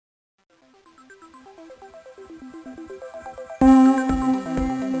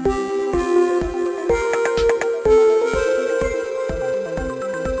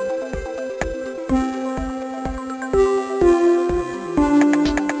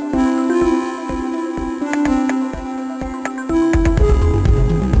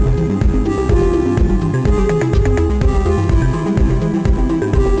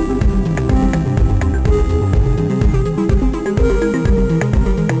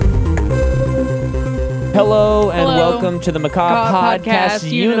Hello and Hello. welcome to the Macaw Podcast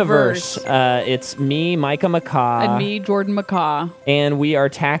Podcast Universe. Universe. It's me, Micah Macaw. And me, Jordan McCaw. And we are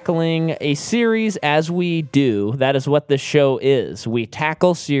tackling a series as we do. That is what this show is. We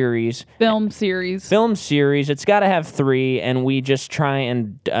tackle series. Film series. It's got to have 3, and we just try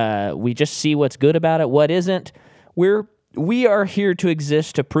and we just see what's good about it, what isn't. We are here to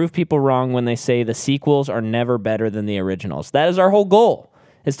exist to prove people wrong when they say the sequels are never better than the originals. That is our whole goal,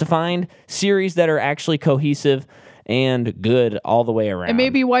 is to find series that are actually cohesive and good all the way around. And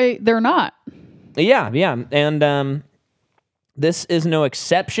maybe why they're not. Yeah. And this is no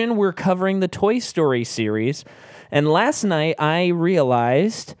exception. We're covering the Toy Story series. And last night I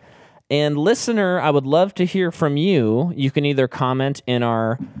realized, and listener, I would love to hear from you. You can either comment in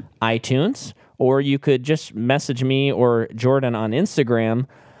our iTunes, or you could just message me or Jordan on Instagram.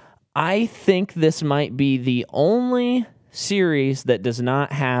 I think this might be the only series that does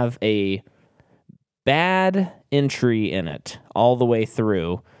not have a bad entry in it all the way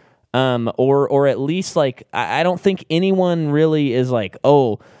through, or at least like I don't think anyone really is like,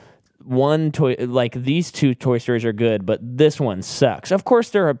 oh, one toy, like these 2 Toy Stories are good, but this one sucks. Of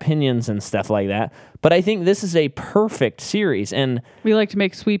course, there are opinions and stuff like that, but I think this is a perfect series, and We like to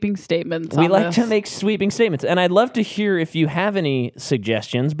make sweeping statements. we on like this. to make sweeping statements. And I'd love to hear if you have any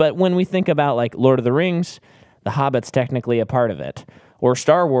suggestions. But when we think about like Lord of the Rings, The Hobbit's technically a part of it, or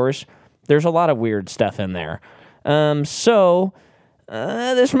Star Wars, there's a lot of weird stuff in there. So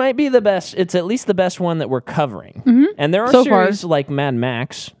this might be the best. It's at least the best one that we're covering. Mm-hmm. And there are So far. series like Mad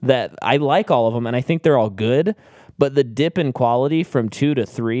Max that I like all of them, and I think they're all good. But the dip in quality from 2 to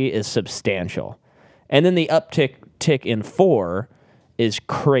 3 is substantial, and then the uptick in 4 is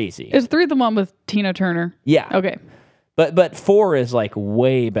crazy. Is 3 the one with Tina Turner? Yeah. Okay. But 4 is like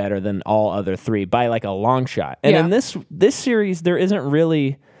way better than all other 3 by like a long shot. And Yeah. in this series, there isn't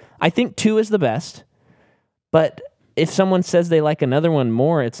really. I think 2 is the best. But if someone says they like another one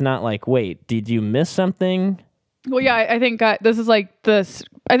more, it's not like, wait, did you miss something? Well, yeah, I think this is like this.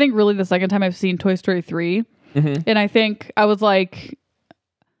 I think really the second time I've seen Toy Story 3. Mm-hmm. And I think I was like,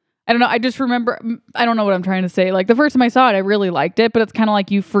 I don't know. I just remember, I don't know what I'm trying to say. Like the first time I saw it, I really liked it, but it's kind of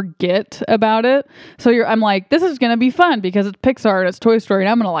like you forget about it. So I'm like, this is going to be fun because it's Pixar and it's Toy Story and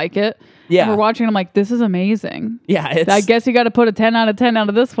I'm going to like it. Yeah. And we're watching, I'm like, this is amazing. Yeah, I guess you got to put a 10 out of 10 out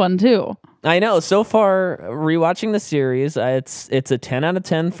of this one too. I know. So far, rewatching the series, it's a 10 out of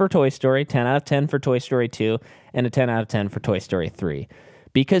 10 for Toy Story, 10 out of 10 for Toy Story 2, and a 10 out of 10 for Toy Story 3.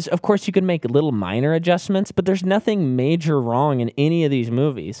 Because, of course, you can make little minor adjustments, but there's nothing major wrong in any of these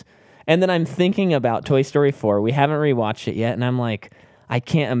movies. And then I'm thinking about Toy Story 4. We haven't rewatched it yet, and I'm like, I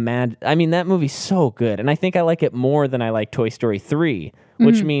can't imagine. I mean, that movie's so good, and I think I like it more than I like Toy Story 3,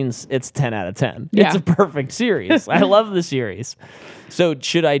 which means it's 10 out of 10. Yeah. It's a perfect series. I love the series. So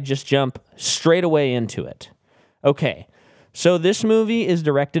should I just jump straight away into it? Okay. So this movie is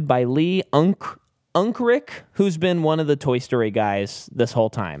directed by Lee Unkrich, who's been one of the Toy Story guys this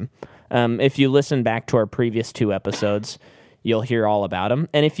whole time. If you listen back to our previous 2 episodes, you'll hear all about him.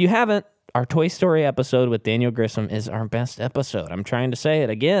 And if you haven't, our Toy Story episode with Daniel Grissom is our best episode. I'm trying to say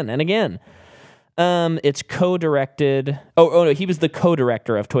it again and again. It's co-directed. Oh no, he was the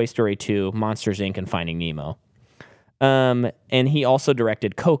co-director of Toy Story 2, Monsters, Inc., and Finding Nemo. And he also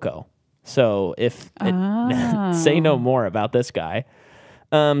directed Coco. So say no more about this guy.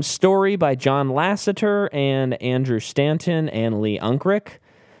 Story by John Lasseter and Andrew Stanton and Lee Unkrich.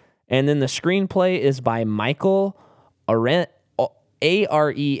 And then the screenplay is by Michael Arendt,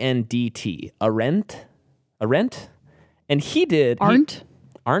 Arendt. Arendt? And he did...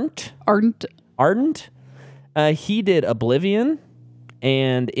 Ardent. He did Oblivion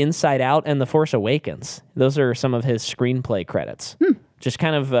and Inside Out and The Force Awakens. Those are some of his screenplay credits. Just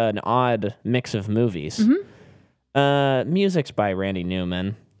kind of an odd mix of movies. Mm-hmm. Music's by Randy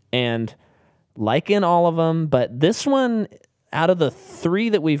Newman. And like in all of them, but this one, out of the 3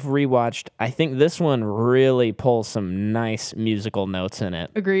 that we've rewatched, I think this one really pulls some nice musical notes in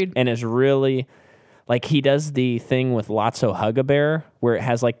it. Agreed. And is really... Like, he does the thing with Lotso Hug-A-Bear, where it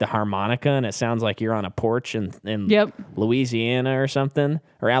has, like, the harmonica, and it sounds like you're on a porch in Yep. Louisiana or something.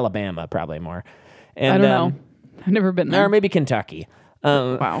 Or Alabama, probably more. And, I don't know. I've never been there. Or maybe Kentucky.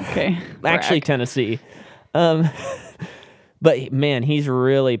 Wow, okay. Actually, Brag. Tennessee. But, man, he's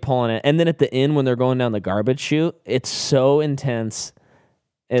really pulling it. And then at the end, when they're going down the garbage chute, it's so intense.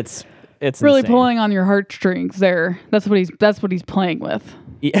 It's really insane. pulling on your heartstrings there. That's what he's playing with.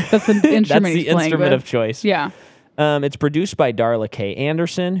 Yeah. That's the instrument That's he's the playing instrument with. of choice. Yeah. It's produced by Darla K.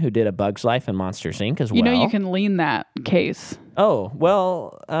 Anderson, who did A Bug's Life and Monsters, Inc. as well. You know you can lean that case. Oh,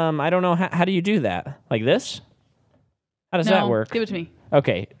 well, I don't know. How do you do that? Like this? How does that work? Give it to me.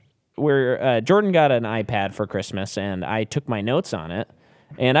 Okay. where Jordan got an iPad for Christmas, and I took my notes on it,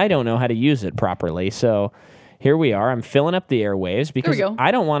 and I don't know how to use it properly. So here we are. I'm filling up the airwaves because go.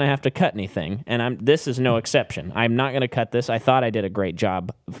 I don't want to have to cut anything, and this is no exception. I'm not going to cut this. I thought I did a great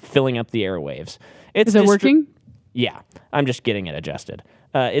job filling up the airwaves. Is it working? Yeah, I'm just getting it adjusted.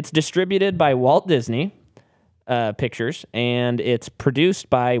 It's distributed by Walt Disney Pictures, and it's produced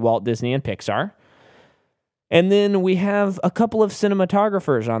by Walt Disney and Pixar. And then we have a couple of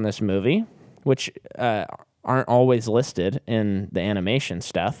cinematographers on this movie, which aren't always listed in the animation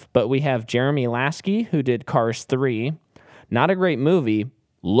stuff. But we have Jeremy Lasky, who did Cars 3. Not a great movie.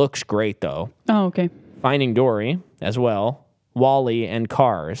 Looks great, though. Oh, okay. Finding Dory as well. Wall-E and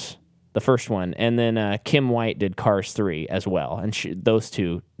Cars, the first one. And then Kim White did Cars 3 as well. And those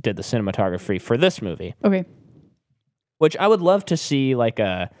two did the cinematography for this movie. Okay. Which I would love to see like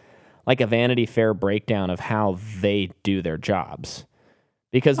a Vanity Fair breakdown of how they do their jobs,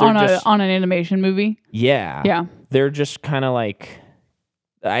 because they're on an animation movie. Yeah, they're just kind of like,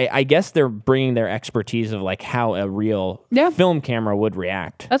 I guess they're bringing their expertise of like how a real film camera would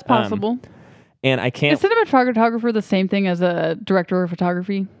react. That's possible. And I can't. Is cinematographer the same thing as a director of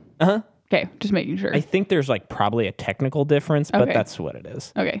photography? Okay, just making sure. I think there's like probably a technical difference, but that's what it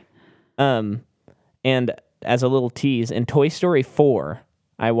is. Okay. And as a little tease, in Toy Story 4.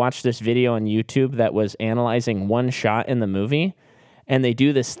 I watched this video on YouTube that was analyzing one shot in the movie, and they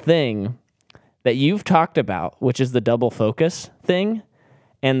do this thing that you've talked about, which is the double focus thing.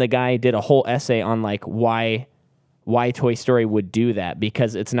 And the guy did a whole essay on like why Toy Story would do that,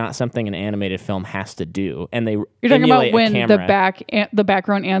 because it's not something an animated film has to do. And you're talking about when the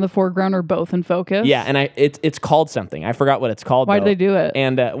background and the foreground are both in focus. Yeah, and it's called something. I forgot what it's called. Why did they do it?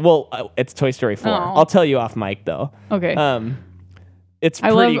 And it's Toy Story 4. Oh. I'll tell you off mic though. Okay. It's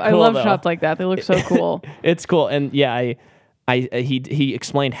pretty cool. I love though. shots like that. They look so cool. It's cool, and yeah, he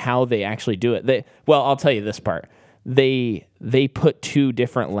explained how they actually do it. I'll tell you this part. They put two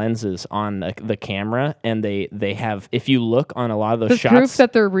different lenses on the camera, and they have. If you look on a lot of those shots, proof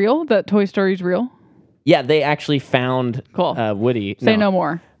that they're real. That Toy Story's real. Yeah, they actually found cool. Woody. Say no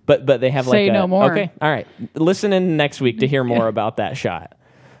more. But they have Say no more. Okay, all right. Listen in next week to hear more about that shot.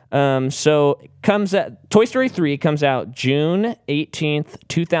 So Toy Story 3 comes out June 18th,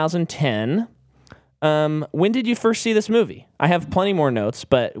 2010. When did you first see this movie? I have plenty more notes,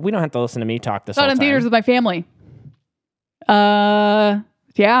 but we don't have to listen to me talk this whole time. Saw it in theaters with my family. Yeah.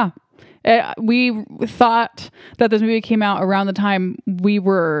 We thought that this movie came out around the time we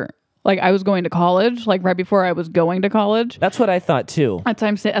were, like, I was going to college, like right before I was going to college. That's what I thought too.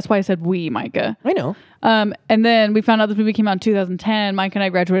 That's why I said we, Micah. I know. And then we found out this movie came out in 2010. Mike and I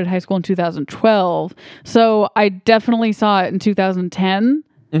graduated high school in 2012. So I definitely saw it in 2010,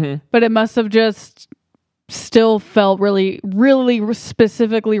 but it must have just still felt really, really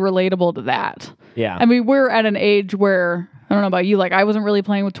specifically relatable to that. Yeah. I mean, we're at an age where, I don't know about you, like I wasn't really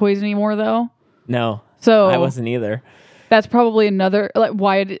playing with toys anymore though. No. So I wasn't either. That's probably another, like,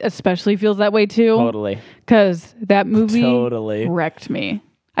 why it especially feels that way too. Totally. Because that movie wrecked me.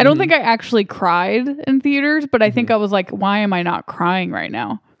 I don't think I actually cried in theaters, but I think I was like, why am I not crying right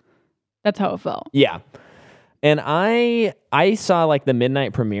now? That's how it felt. Yeah. And I saw like the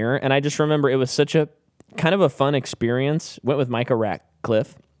midnight premiere, and I just remember it was such a kind of a fun experience. Went with Micah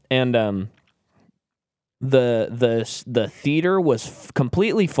Ratcliffe, and the theater was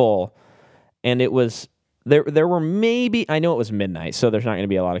completely full, and it was there were maybe, I know it was midnight, so there's not going to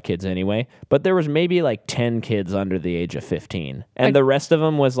be a lot of kids anyway, but there was maybe like 10 kids under the age of 15, and the rest of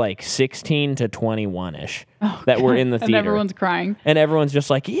them was like 16 to 21ish that were in the theater. And everyone's crying. And everyone's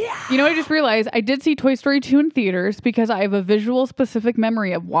just like, yeah. You know, I just realized I did see Toy Story 2 in theaters because I have a visual specific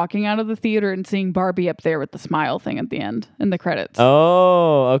memory of walking out of the theater and seeing Barbie up there with the smile thing at the end in the credits.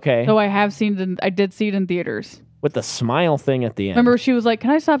 Oh, okay. So I did see it in theaters. With the smile thing at the end. Remember, she was like, "Can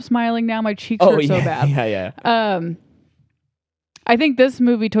I stop smiling now? My cheeks hurt so bad." Yeah. I think this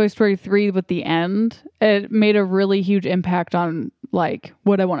movie, Toy Story 3, with the end, it made a really huge impact on like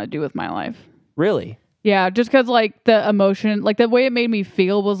what I want to do with my life. Really? Yeah, just because like the emotion, like the way it made me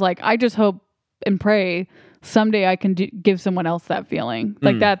feel was like, I just hope and pray someday I can give someone else that feeling.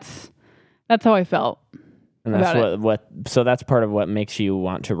 Like that's how I felt. And that's so that's part of what makes you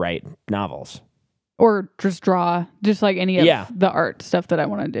want to write novels. Or just draw, just like any of the art stuff that I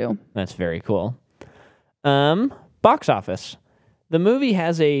want to do. That's very cool. Box office. The movie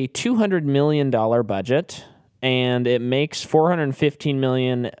has a $200 million budget, and it makes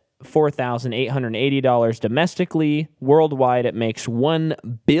 $415,004,880 domestically. Worldwide, it makes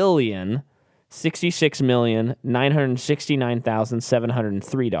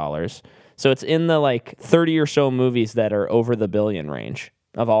 $1,066,969,703. So it's in the like 30 or so movies that are over the billion range.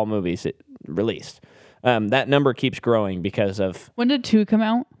 of all movies it released. That number keeps growing because of When did 2 come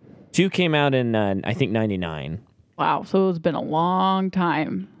out? 2 came out in I think 99. Wow, so it's been a long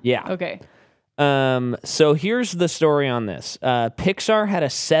time. Yeah. Okay. So here's the story on this. Pixar had a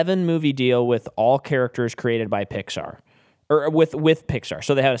 7-movie deal with all characters created by Pixar. Or with Pixar.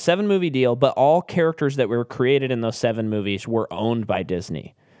 So they had a 7-movie deal, but all characters that were created in those 7 movies were owned by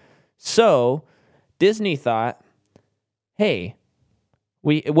Disney. So Disney thought, hey,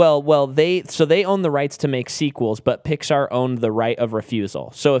 they own the rights to make sequels, but Pixar owned the right of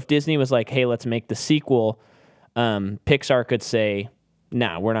refusal. So if Disney was like, hey, let's make the sequel, Pixar could say,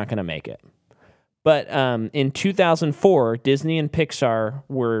 nah, we're not going to make it. But in 2004, Disney and Pixar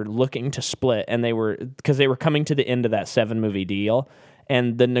were looking to split, and they were coming to the end of that 7-movie deal,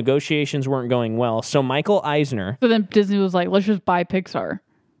 and the negotiations weren't going well. So Michael Eisner, So then Disney was like, let's just buy Pixar.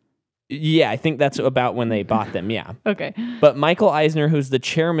 yeah, I think that's about when they bought them, yeah. Okay. But Michael Eisner, who's the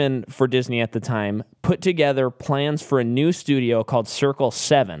chairman for Disney at the time, put together plans for a new studio called Circle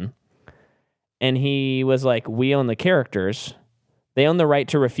 7, and he was like, we own the characters. They own the right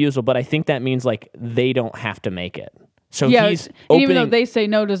to refusal, but I think that means like they don't have to make it. So Yeah, he's and opening. even though they say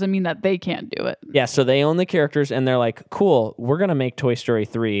no doesn't mean that they can't do it. Yeah, so they own the characters, and they're like, cool, we're going to make Toy Story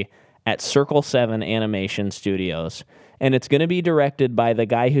 3 at Circle 7 Animation Studios, and it's going to be directed by the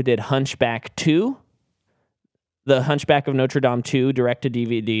guy who did Hunchback 2, the Hunchback of Notre Dame 2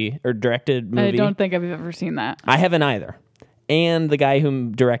 direct-to-DVD, or directed movie. I don't think I've ever seen that. I haven't either. And the guy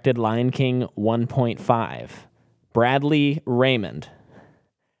who directed Lion King 1.5. Bradley Raymond.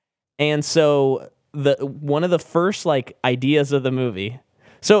 And so one of the first like ideas of the movie.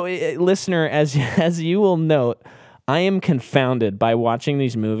 So listener, as you will note, I am confounded by watching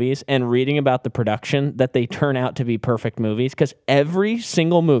these movies and reading about the production that they turn out to be perfect movies, because every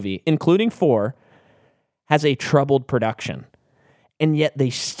single movie, including 4, has a troubled production. And yet they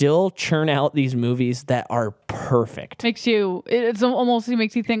still churn out these movies that are perfect. It almost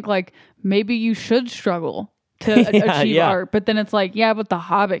makes you think like maybe you should struggle to achieve art, but then it's like, yeah, but The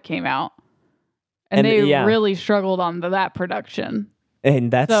Hobbit came out, and they really struggled on that production, and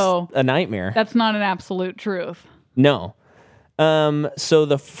that's a nightmare. That's not an absolute truth. No.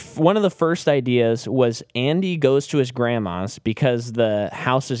 So one of the first ideas was Andy goes to his grandma's because the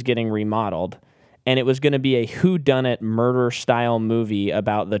house is getting remodeled, and it was going to be a whodunit murder style movie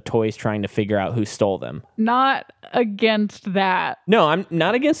about the toys trying to figure out who stole them. Not against that. No, I'm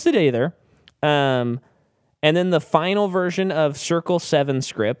not against it either. And then the final version of Circle 7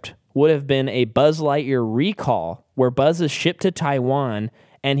 script would have been a Buzz Lightyear recall, where Buzz is shipped to Taiwan,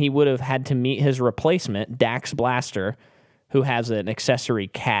 and he would have had to meet his replacement, Dax Blaster, who has an accessory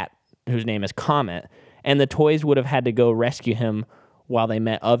cat whose name is Comet, and the toys would have had to go rescue him while they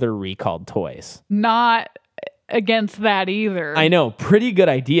met other recalled toys. Not against that either. I know, pretty good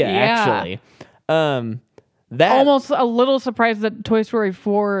idea, actually. That almost a little surprised that Toy Story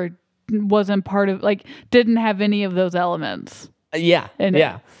 4 wasn't part of, like, didn't have any of those elements. Yeah.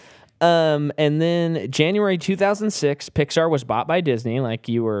 And then January 2006, Pixar was bought by Disney, like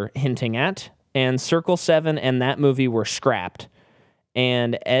you were hinting at, and Circle 7 and that movie were scrapped.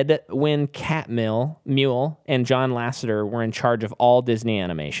 And Edwin Catmull and John Lasseter were in charge of all Disney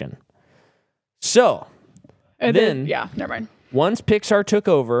animation. So, and then never mind. Once Pixar took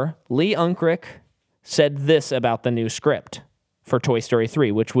over, Lee Unkrich said this about the new script for Toy Story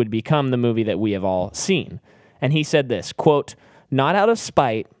 3, which would become the movie that we have all seen. And he said this, quote, "Not out of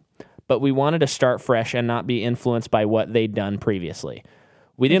spite, but we wanted to start fresh and not be influenced by what they'd done previously.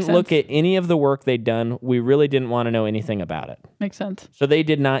 We didn't look at any of the work they'd done. We really didn't want to know anything about it." Makes sense. So they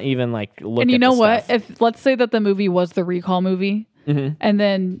did not even like look at And you know the what? stuff. If let's say that the movie was the recall movie, and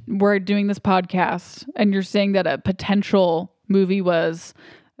then we're doing this podcast, and you're saying that a potential movie was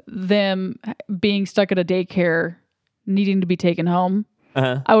them being stuck at a daycare, needing to be taken home,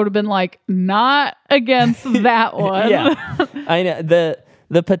 I would have been like, not against that one. Yeah, I know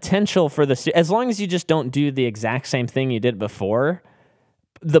the potential for as long as you just don't do the exact same thing you did before,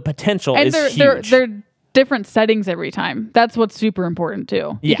 the potential is huge. They're different settings every time. That's what's super important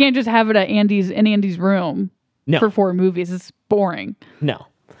too. Yeah. You can't just have it at Andy's room for 4 movies. It's boring. No.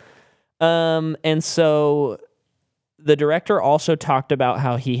 And so the director also talked about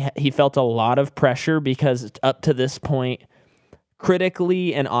how he felt a lot of pressure because up to this point,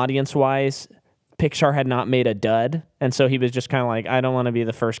 critically and audience-wise, Pixar had not made a dud. And so he was just kind of like, I don't want to be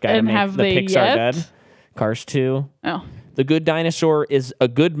the first guy to make the Pixar dud. Cars 2. Oh. The Good Dinosaur is a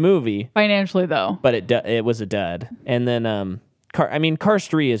good movie. Financially, though. But it was a dud. And then Cars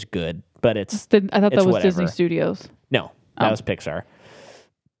 3 is good, but I thought that was whatever. Disney Studios. No, that was Pixar.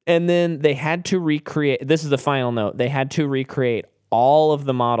 And then they had to recreate, this is the final note, they had to recreate all of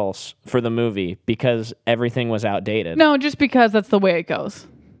the models for the movie because everything was outdated. No, just because that's the way it goes.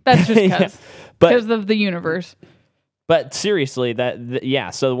 That's just because. Because of the universe. But seriously,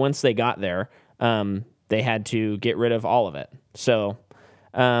 so once they got there, they had to get rid of all of it. So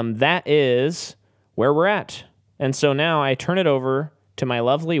that is where we're at. And so now I turn it over to my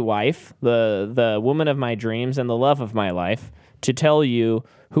lovely wife, the woman of my dreams and the love of my life, to tell you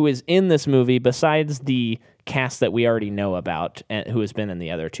who is in this movie besides the cast that we already know about and who has been in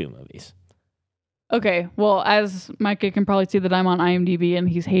the other two movies. Okay, well, as Micah can probably see that I'm on IMDb and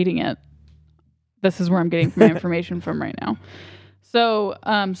he's hating it. This is where I'm getting my information from right now. So,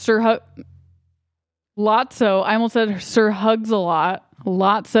 Lotso, I almost said Sir Hugs-a-Lot.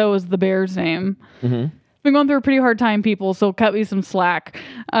 Lotso is the bear's name. Mm-hmm. Been going through a pretty hard time, people, so cut me some slack.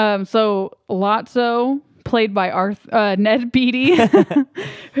 So Lotso, played by Ned Beatty,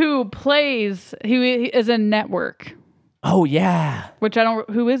 who is in Network. Oh yeah.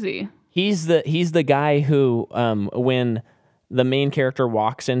 Who is he? He's the guy who when the main character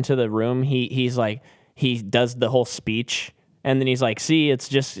walks into the room, he's like, he does the whole speech and then he's like, see, it's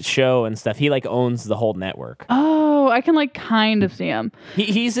just show and stuff. He like owns the whole network. Oh, I can like kind of see him.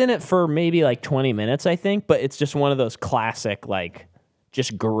 He's in it for maybe like 20 minutes, I think, but it's just one of those classic, like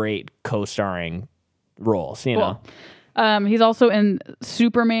just great co-starring roles, you know? He's also in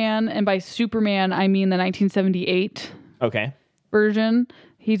Superman, and by Superman, I mean the 1978 version.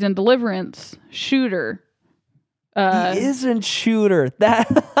 He's in Deliverance, Shooter. He is in Shooter.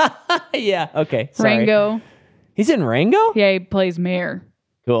 That, yeah, okay, sorry. Rango. He's in Rango? Yeah, he plays Mayor.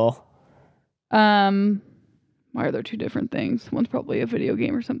 Cool. Why are there two different things? One's probably a video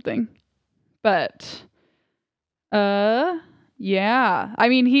game or something. But, yeah. I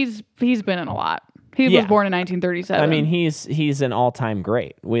mean, he's been in a lot. He was born in 1937. I mean, he's an all-time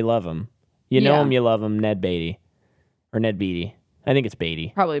great. We love him. You know him, you love him, Ned Beatty. Or Ned Beatty. I think it's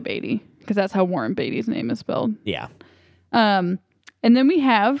Beatty. Probably Beatty, because that's how Warren Beatty's name is spelled. Yeah. And then we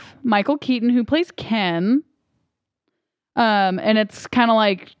have Michael Keaton, who plays Ken. And it's kind of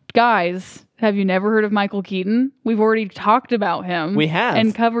like, guys, have you never heard of Michael Keaton? We've already talked about him. We have.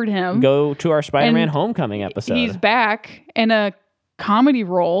 And covered him. Go to our Spider-Man Homecoming episode. He's back in a comedy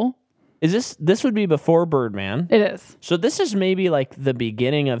role. Is this would be before Birdman? It is. So this is maybe like the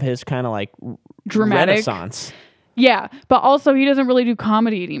beginning of his kind of like dramatic renaissance. Yeah, but also he doesn't really do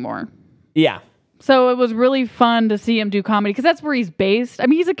comedy anymore. Yeah. So it was really fun to see him do comedy because that's where he's based. I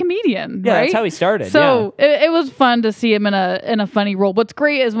mean, he's a comedian, yeah, right? That's how he started. So it was fun to see him in a funny role. What's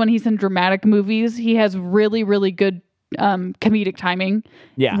great is when he's in dramatic movies, he has really, really good comedic timing.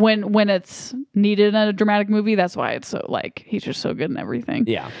 Yeah. When it's needed in a dramatic movie, that's why it's so like he's just so good in everything.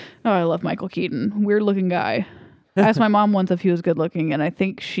 Yeah. Oh, I love Michael Keaton. Weird looking guy. I asked my mom once if he was good looking, and I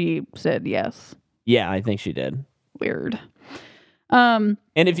think she said yes. Yeah, I think she did. Weird. And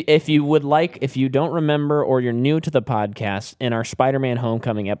if you don't remember or you're new to the podcast, in our Spider-Man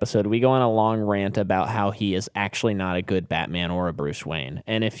Homecoming episode, we go on a long rant about how he is actually not a good Batman or a Bruce Wayne.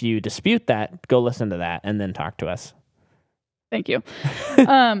 And if you dispute that, go listen to that and then talk to us. Thank you.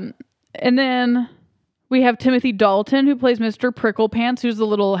 And then we have Timothy Dalton, who plays Mr. Pricklepants, who's the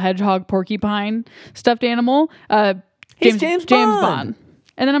little hedgehog porcupine stuffed animal. James Bond.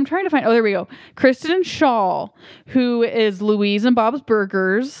 And then I'm trying to find... Oh, there we go. Kristen Shaw, who is Louise in Bob's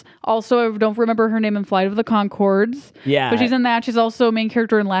Burgers. Also, I don't remember her name in Flight of the Conchords. Yeah. But she's in that. She's also a main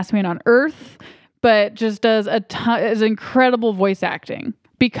character in Last Man on Earth. But just does is incredible voice acting.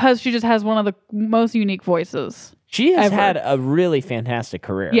 Because she just has one of the most unique voices. She has had a really fantastic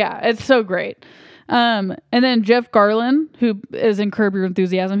career. Yeah, it's so great. And then Jeff Garlin, who is in Curb Your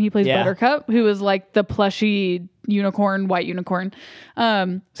Enthusiasm. He plays Buttercup, who is like the plushy unicorn, white unicorn.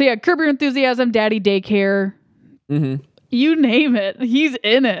 So yeah, Curb Your Enthusiasm, Daddy Daycare. Mm-hmm. You name it. He's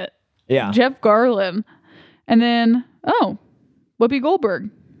in it. Yeah. Jeff Garlin. And then, Whoopi Goldberg.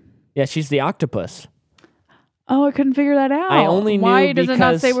 Yeah, she's the octopus. Oh, I couldn't figure that out. I only knew Why does it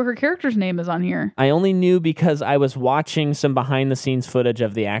not say what her character's name is on here? I only knew because I was watching some behind-the-scenes footage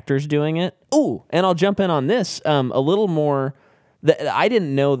of the actors doing it. Ooh, and I'll jump in on this a little more. I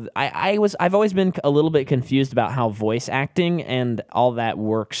didn't know. I've always been a little bit confused about how voice acting and all that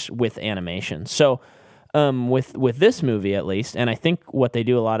works with animation. So, with this movie at least, and I think what they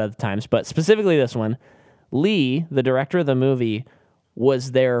do a lot of the times, but specifically this one, Lee, the director of the movie,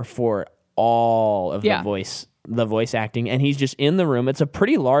 was there for all of the voice acting, and he's just in the room. It's a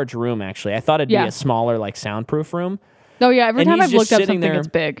pretty large room, actually. I thought it'd be a smaller, like, soundproof room. Oh, yeah. Every time I've looked up something, it's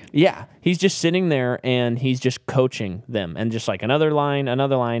big. Yeah. He's just sitting there, and he's just coaching them, and just like another line.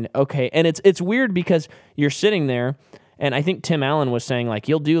 Okay. And it's weird because you're sitting there, and I think Tim Allen was saying, like,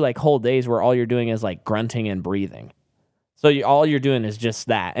 you'll do, like, whole days where all you're doing is, like, grunting and breathing. So all you're doing is just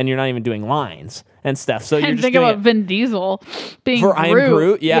that, and you're not even doing lines and stuff. So you're And just think doing about it Vin Diesel being for I am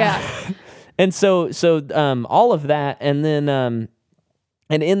Groot. Yeah. Yeah. And so all of that, and then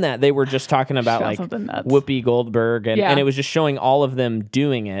and in that they were just talking about Found like something nuts. Whoopi Goldberg, and, Yeah. and it was just showing all of them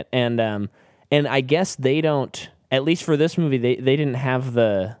doing it, and I guess they don't, at least for this movie, they didn't have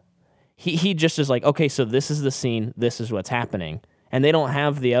the. He just is like, okay, so this is the scene, this is what's happening, and they don't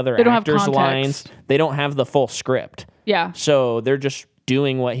have the other They don't have actors' context. lines, they don't have the full script, Yeah. so they're just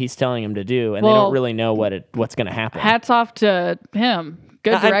doing what he's telling them to do, and they Well, don't really know what's going to happen. Hats off to him.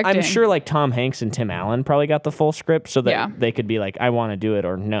 Good directing. I'm sure like Tom Hanks and Tim Allen probably got the full script so that Yeah. they could be like, I want to do it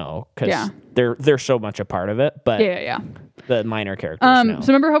or no, because Yeah. they're so much a part of it, but Yeah. the minor characters no. So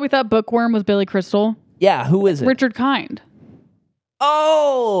remember how we thought Bookworm was Billy Crystal? Yeah, who is it? Richard Kind.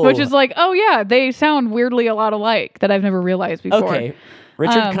 Oh! Which is like, oh yeah, they sound weirdly a lot alike that I've never realized before. Okay.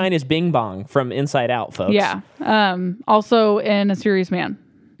 Richard Kind is Bing Bong from Inside Out, folks. Yeah. Also in A Serious Man.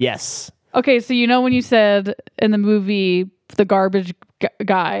 Yes. Okay, so you know when you said in the movie the garbage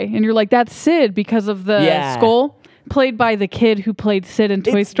guy, and you're like, that's Sid because of the Yeah. skull played by the kid who played Sid in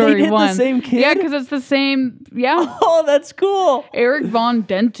Toy They Story did the 1. same kid? Yeah, because it's the same. Yeah. Oh, that's cool. Eric Von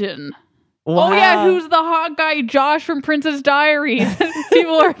Denton. Wow. Oh yeah, who's the hot guy Josh from Princess Diaries?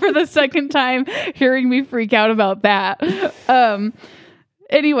 People are for the second time hearing me freak out about that.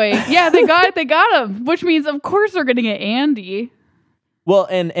 Anyway, yeah, they got him, which means of course they're gonna get Andy. Well,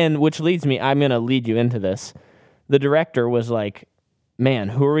 and which leads me, I'm going to lead you into this. The director was like, man,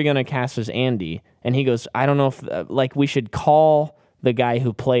 who are we going to cast as Andy? And he goes, I don't know if, like, we should call the guy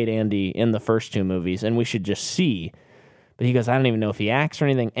who played Andy in the first two movies, and we should just see. But he goes, I don't even know if he acts or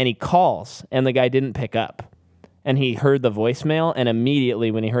anything. And he calls, and the guy didn't pick up. And he heard the voicemail, and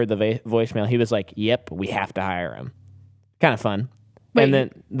immediately when he heard the voicemail, he was like, yep, we have to hire him. Kind of fun. Wait. And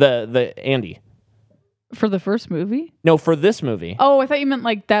then the Andy. For the first movie? No, for this movie. Oh, I thought you meant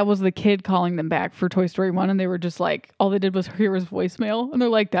like that was the kid calling them back for Toy Story 1, and they were just like, all they did was hear his voicemail, and they're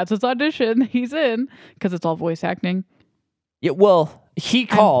like, that's his audition. He's in. Because it's all voice acting. Yeah, well, he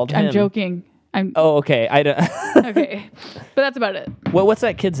called I'm him. joking. Oh, okay. I don't. Okay. But that's about it. Well, what's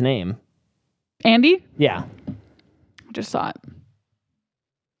that kid's name? Andy? Yeah. I just saw it.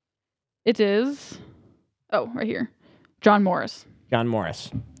 It is. Oh, right here. John Morris. John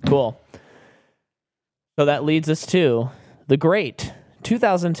Morris. Cool. So that leads us to the great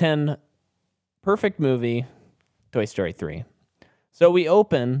 2010 perfect movie, Toy Story 3. So we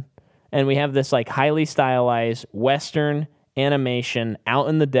open and we have this like highly stylized Western animation out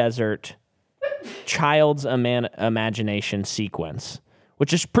in the desert, child's imagination sequence,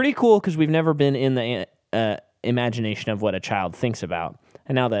 which is pretty cool because we've never been in the imagination of what a child thinks about.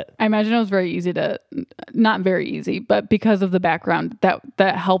 And now that I imagine it was very easy to, not very easy, but because of the background, that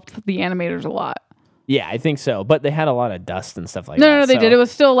helped the animators a lot. yeah, I think so. But they had a lot of dust and stuff like No, that. no, they so- did. It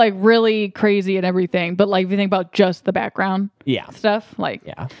was still like really crazy and everything. But like if you think about just the background Yeah. stuff, like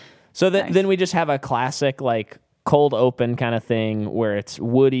Yeah. So Nice. then we just have a classic like cold open kind of thing where it's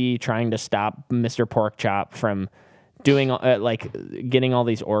Woody trying to stop Mr. Porkchop from doing like getting all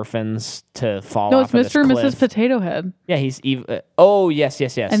these orphans to fall no, off it's of Mr. this and cliff. Mrs. Potato Head, Yeah, he's evil. Oh yes.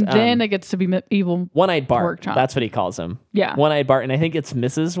 and then it gets to be evil. One-Eyed Bart. Pork chop. That's what he calls him. Yeah. One-Eyed Bart, and I think it's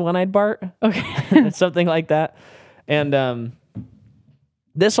Mrs. One-Eyed Bart. Okay. Something like that. And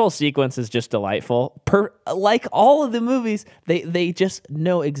this whole sequence is just delightful. Like all of the movies, they just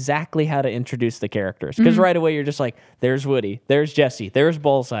know exactly how to introduce the characters. Because right away you're just like, there's Woody, there's Jesse, there's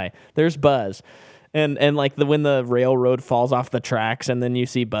Bullseye, there's Buzz. And like when the railroad falls off the tracks and then you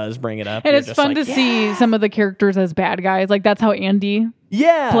see Buzz bring it up. And you're it's just fun like, to see some of the characters as bad guys. Like that's how Andy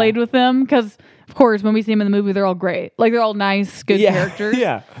yeah. played with them. Because of course, when we see him in the movie, they're all great. Like they're all nice, good characters.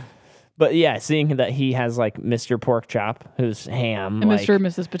 Yeah. But yeah, seeing that he has like Mr. Porkchop, who's Ham, And like, Mr. and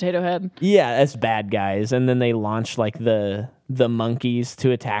Mrs. Potato Head. yeah, as bad guys, and then they launch like the monkeys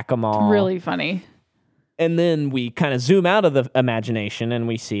to attack them all. Really funny. And then we kind of zoom out of the imagination and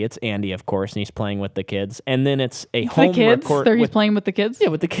we see it's Andy, of course, and he's playing with the kids. And then it's a The home kids. record. He's playing with the kids. Yeah,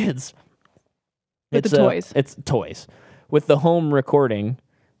 with the kids. With the It's toys. It's toys. With the home recording,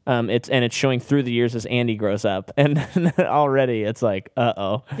 it's showing through the years as Andy grows up. And already it's like,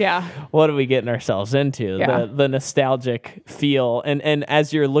 uh-oh. Yeah. What are we getting ourselves into? Yeah. The nostalgic feel. And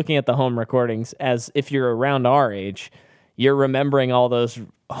as you're looking at the home recordings, as if you're around our age, you're remembering all those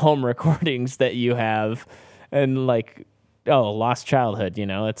home recordings that you have and like, oh, lost childhood, you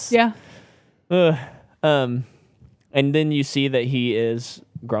know, it's, Yeah. and then you see that he is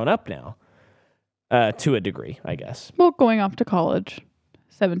grown up now, to a degree, I guess. Well, going off to college,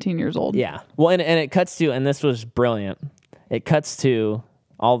 17 years old. Yeah. Well, and it cuts to, and this was brilliant. It cuts to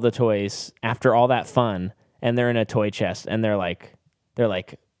all the toys after all that fun. and they're in a toy chest, and they're like,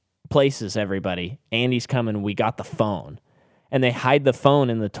 places, everybody. Andy's coming. We got the phone. And they hide the phone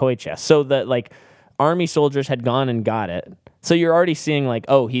in the toy chest. So that like army soldiers had gone and got it. So you're already seeing like,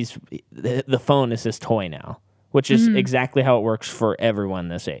 oh, the phone is his toy now, which is exactly how it works for everyone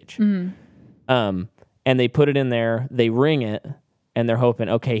this age. And they put it in there, they ring it, and they're hoping,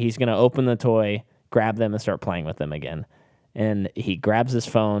 okay, he's going to open the toy, grab them, and start playing with them again. And he grabs his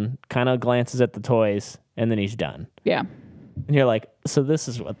phone, kind of glances at the toys, and then he's done. Yeah. And you're like, so this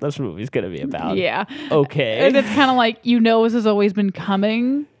is what this movie's going to be about. Yeah. Okay. And it's kind of like, this has always been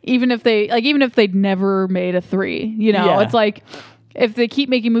coming, even if they'd never made a 3, Yeah. It's like, if they keep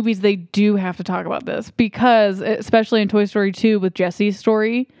making movies, they do have to talk about this, because especially in Toy Story 2 with Jessie's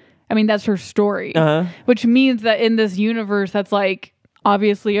story, I mean, that's her story, which means that in this universe, that's like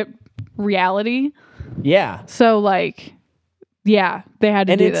obviously a reality. Yeah. So like, yeah, they had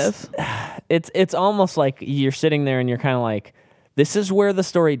to do this. It's almost like you're sitting there and you're kind of like, this is where the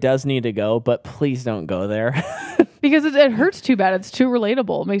story does need to go, but please don't go there. Because it hurts too bad. It's too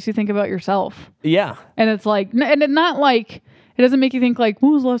relatable. It makes you think about yourself. Yeah. And it's like, and it's not like, it doesn't make you think like,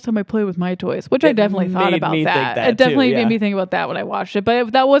 when was the last time I played with my toys? Which I definitely thought about that. It definitely made me think about that when I watched it.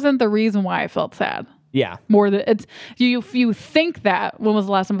 But that wasn't the reason why I felt sad. Yeah. More than it's you think that when was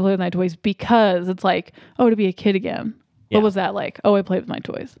the last time I played with my toys, because it's like, oh, to be a kid again. Yeah. What was that like? Oh, I played with my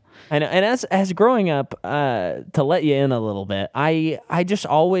toys. And as growing up, to let you in a little bit, I just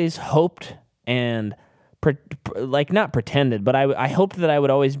always hoped and not pretended, but I hoped that I would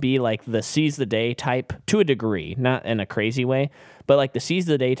always be like the seize the day type to a degree, not in a crazy way, but like the seize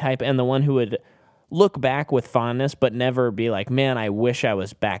the day type, and the one who would look back with fondness, but never be like, man, I wish I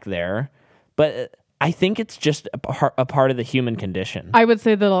was back there. But I think it's just a part of the human condition. I would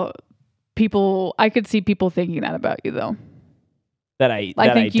say that I could see people thinking that about you, though. I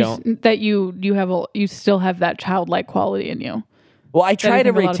think you still have that childlike quality in you. Well, I try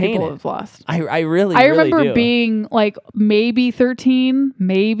to retain it. Have lost. I really remember do. Being like maybe 13,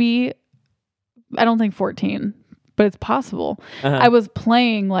 maybe, I don't think 14, but it's possible. I was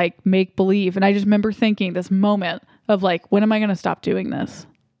playing like make believe, and I just remember thinking this moment of like, when am I going to stop doing this?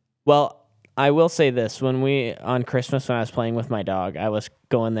 Well, I will say this: on Christmas when I was playing with my dog, I was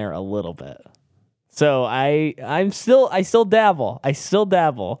going there a little bit. So I still dabble.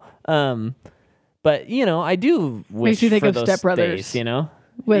 But I do wish Makes you think for of those Step Brothers, days,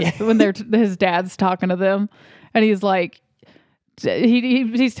 when his dad's talking to them, and he's like,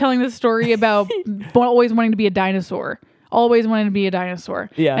 he's telling this story about always wanting to be a dinosaur. Always wanting to be a dinosaur.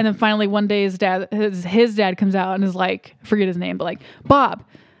 Yeah. And then finally one day his dad comes out and is like, forget his name, but like, Bob,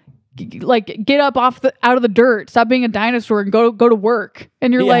 like get up out of the dirt, stop being a dinosaur and go to work.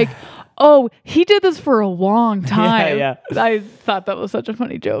 And you're like, oh, he did this for a long time. Yeah. I thought that was such a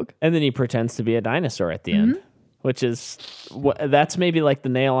funny joke. And then he pretends to be a dinosaur at the end, which is that's maybe like the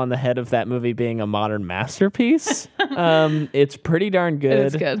nail on the head of that movie being a modern masterpiece. It's pretty darn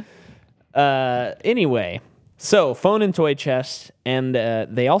good. It's good. Anyway, so phone and toy chest, and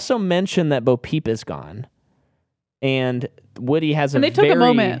they also mention that Bo Peep is gone, and Woody has and they took a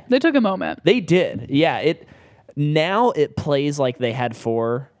moment. They took a moment. They did, yeah. Now it plays like they had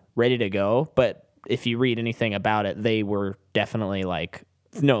 4 ready to go, but if you read anything about it, they were definitely like,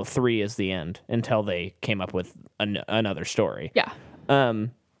 no, 3 is the end, until they came up with another story. Yeah.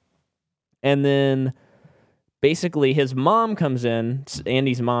 And then basically his mom comes in,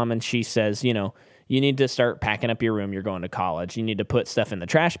 Andy's mom, and she says, you need to start packing up your room. You're going to college. You need to put stuff in the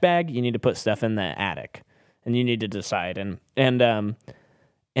trash bag. You need to put stuff in the attic, and you need to decide. And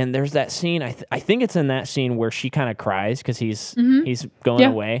there's that scene. I think it's in that scene where she kind of cries because he's going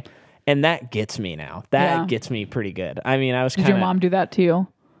away, and that gets me now. That gets me pretty good. I mean, I was. Did your mom do that to you?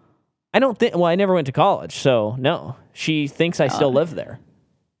 I don't think. Well, I never went to college, so no. She thinks I still live there.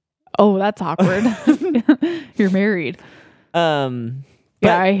 Oh, that's awkward. You're married. I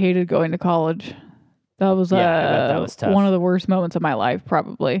hated going to college. That was that was tough. One of the worst moments of my life,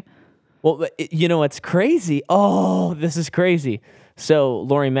 probably. Well, it's crazy. Oh, this is crazy. So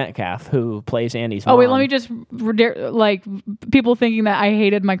Laurie Metcalf, who plays Andy's mom. Oh, wait, let me just, like, people thinking that I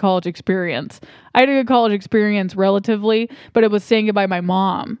hated my college experience. I had a good college experience relatively, but it was saying goodbye to my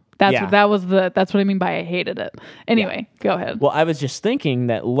mom. That's what I mean by I hated it. Anyway, go ahead. Well, I was just thinking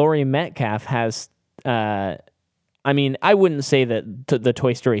that Laurie Metcalf has, I mean, I wouldn't say that the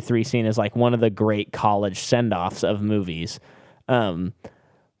Toy Story 3 scene is like one of the great college send-offs of movies.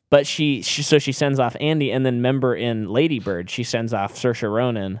 But she sends off Andy, and then remember in Lady Bird, she sends off Saoirse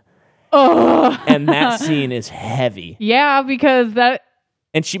Ronan. Oh. And that scene is heavy. Yeah, because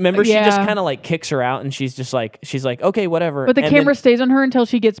And she just Yeah. kind of like kicks her out, and she's like, okay, whatever. But the And camera then- stays on her until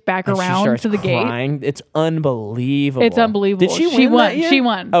she gets back and she around starts to the gate. crying. It's unbelievable. It's unbelievable. Did she win? She won. that year? She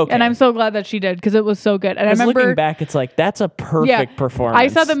won. Okay. And I'm so glad that she did because it was so good. And I remember looking back, it's like that's a perfect performance. I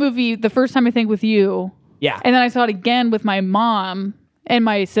saw the movie the first time I think with you. Yeah. And then I saw it again with my mom and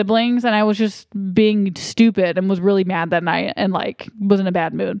my siblings, and I was just being stupid and was really mad that night and like was in a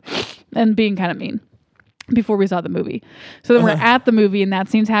bad mood and being kind of mean before we saw the movie. So then we're at the movie and that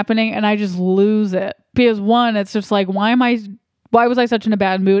scene's happening and I just lose it. Because one, it's just like, why was I such in a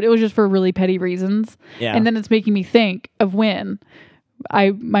bad mood? It was just for really petty reasons. Yeah. And then it's making me think of when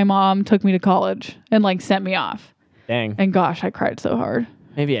my mom took me to college and like sent me off. Dang. And gosh, I cried so hard.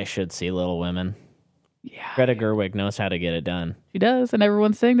 Maybe I should see Little Women. Yeah. Greta Gerwig knows how to get it done. She does. And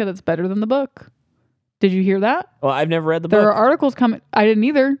everyone's saying that it's better than the book. Did you hear that? Well, I've never read the There book. are articles coming. I didn't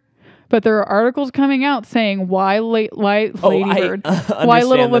either. But there are articles coming out saying why Lady Bird, why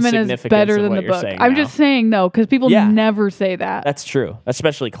Little Women is better than the book. I'm just saying though, because people never say that. That's true,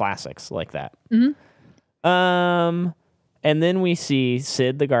 especially classics like that. Mm-hmm. And then we see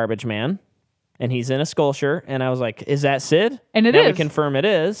Sid the Garbage Man, and he's in a skull shirt, and I was like, "Is that Sid?" And it now we is. confirm it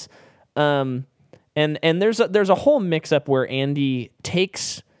is. And there's a whole mix up where Andy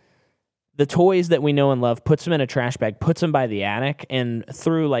takes the toys that we know and love, puts them in a trash bag, puts them by the attic, and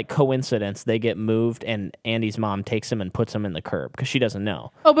through like coincidence, they get moved, and Andy's mom takes them and puts them in the curb because she doesn't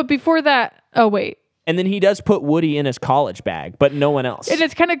know. Oh, but before that, oh wait. And then he does put Woody in his college bag, but no one else. And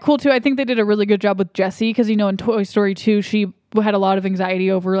it's kind of cool too. I think they did a really good job with Jessie because in Toy Story 2, she had a lot of anxiety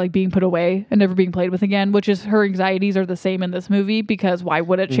over like being put away and never being played with again, which is her anxieties are the same in this movie because why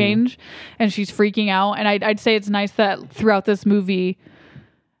would it change? And she's freaking out. And I'd say it's nice that throughout this movie,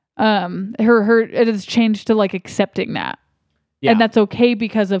 her it has changed to like accepting that. Yeah. And that's okay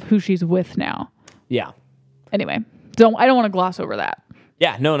because of who she's with now. Yeah. Anyway, I don't want to gloss over that.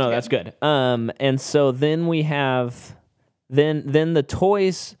 Yeah, no, that's good. And so then we have then the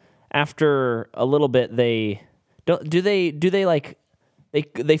toys after a little bit they fall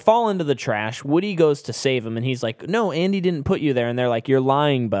into the trash. Woody goes to save him and he's like, "No, Andy didn't put you there." And they're like, "You're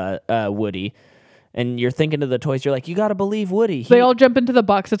lying, but Woody." And you're thinking to the toys, you're like, "You got to believe Woody." They all jump into the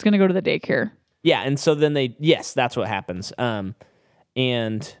box that's going to go to the daycare. Yeah, and so then that's what happens. And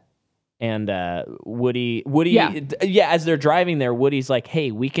Woody, as they're driving there, Woody's like,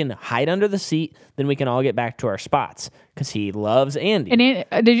 "Hey, we can hide under the seat, then we can all get back to our spots," because he loves Andy.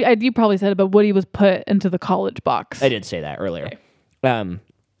 And you probably said it, but Woody was put into the college box. I did say that earlier. Okay.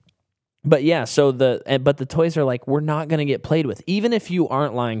 But yeah, so the toys are like, "We're not gonna get played with, even if you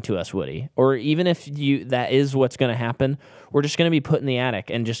aren't lying to us, Woody, or even if that is what's gonna happen. We're just gonna be put in the attic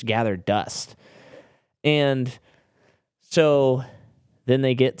and just gather dust." And so then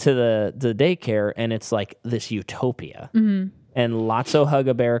they get to the daycare, and it's like this utopia. Mm-hmm. And Lotso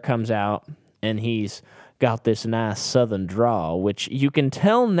Hug-a-Bear comes out, and he's got this nice southern drawl, which you can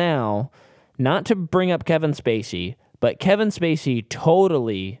tell now, not to bring up Kevin Spacey, but Kevin Spacey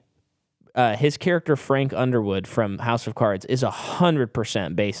totally, his character Frank Underwood from House of Cards is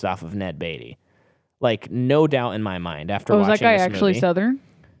 100% based off of Ned Beatty. Like, no doubt in my mind after watching this movie. Is that guy actually Southern?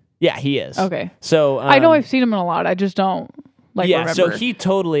 Yeah, he is. Okay. So I know I've seen him in a lot. I just don't remember. So he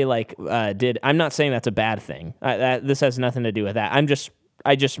totally did. I'm not saying that's a bad thing. This has nothing to do with that.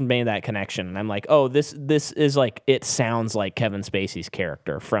 I just made that connection, and I'm like, oh, this is like, it sounds like Kevin Spacey's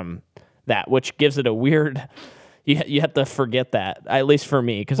character from that, which gives it a weird. You have to forget that, at least for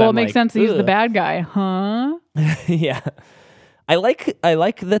me, because it makes sense. He's the bad guy, huh? Yeah, I like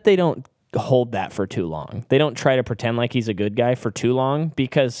that they don't hold that for too long. They don't try to pretend like he's a good guy for too long,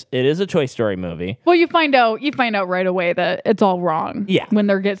 because it is a Toy Story movie. Well, you find out right away that it's all wrong. Yeah. When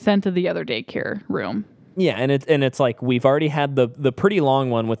they get sent to the other daycare room. Yeah, and it's like we've already had the pretty long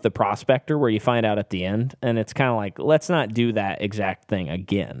one with the prospector where you find out at the end, and it's kind of like, let's not do that exact thing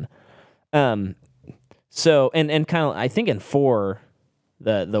again. So and kind of, I think in 4,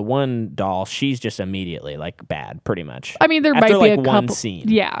 the one doll, she's just immediately like bad, pretty much. I mean, there after might be like a one couple scene.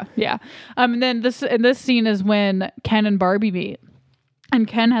 Yeah. And then this scene is when Ken and Barbie meet, and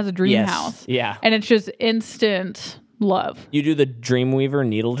Ken has a dream house. Yeah, and it's just instant love. You do the Dreamweaver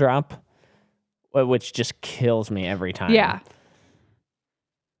needle drop, which just kills me every time. Yeah.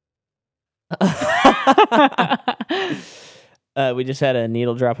 We just had a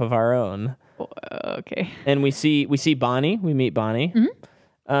needle drop of our own. Okay. And we see Bonnie. We meet Bonnie.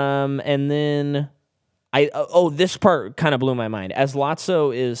 Mm-hmm. And then this part kind of blew my mind. As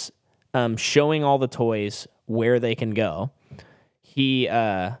Lotso is showing all the toys where they can go, he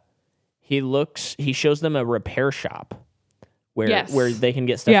shows them a repair shop where they can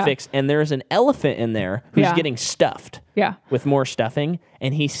get stuff fixed. And there's an elephant in there who's getting stuffed. Yeah. with more stuffing,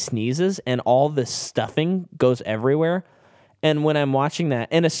 and he sneezes and all the stuffing goes everywhere. And when I'm watching that,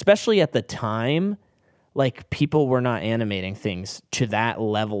 and especially at the time, like people were not animating things to that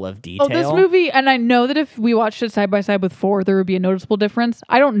level of detail. Oh, this movie, and I know that if we watched it side by side with 4, there would be a noticeable difference.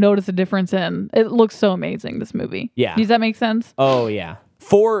 I don't notice a difference it looks so amazing, this movie. Yeah. Does that make sense? Oh yeah.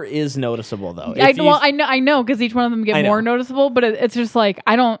 4 is noticeable though. I know because each one of them get more noticeable, but it's just like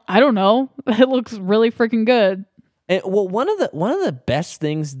I don't know. It looks really freaking good. And, well, one of the best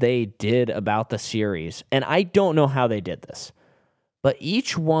things they did about the series, and I don't know how they did this, but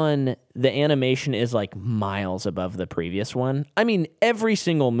each one, the animation is like miles above the previous one. I mean, every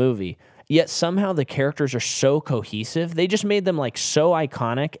single movie, yet somehow the characters are so cohesive. They just made them like so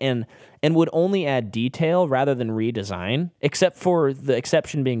iconic and would only add detail rather than redesign, except for the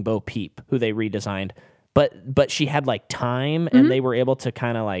exception being Bo Peep, who they redesigned. But she had like time and they were able to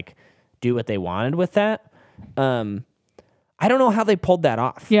kind of like do what they wanted with that. I don't know how they pulled that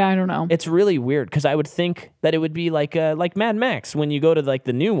off. Yeah, I don't know. It's really weird because I would think that it would be like Mad Max. When you go to like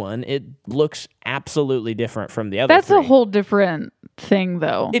the new one, it looks absolutely different from the other. That's three. a whole different thing,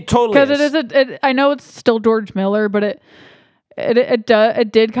 though. It totally is. Because it is. I know it's still George Miller, but it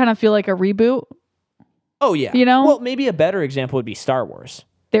did kind of feel like a reboot. Oh yeah. You know? Well, maybe a better example would be Star Wars.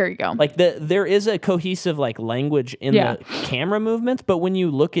 There you go. Like there is a cohesive like language in the camera movements, but when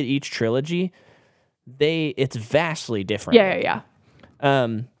you look at each trilogy, it's vastly different. Yeah.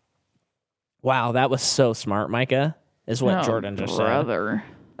 Wow, that was so smart, Micah, is what Jordan just said.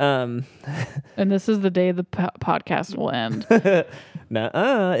 And this is the day the podcast will end.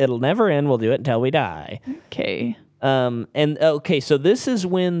 Nuh-uh, it'll never end. We'll do it until we die. Okay. So this is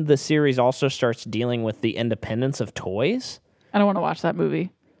when the series also starts dealing with the independence of toys. I don't want to watch that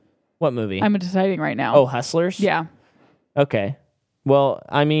movie. What movie? I'm deciding right now. Oh, Hustlers? Yeah. Okay. Well,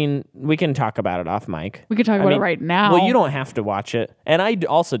 I mean, we can talk about it off mic. We can talk about it right now. Well, you don't have to watch it. And I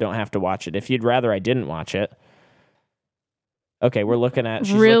also don't have to watch it if you'd rather I didn't watch it. Okay, we're looking at...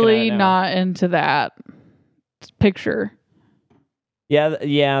 She's really looking at it now. not into that picture.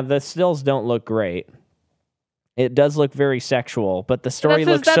 Yeah, the stills don't look great. It does look very sexual, but the story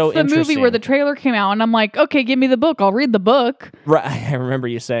looks so interesting. That's the movie where the trailer came out, and I'm like, okay, give me the book. I'll read the book. Right, I remember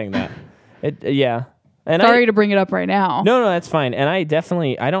you saying that. Yeah. And Sorry to bring it up right now. No, that's fine. And I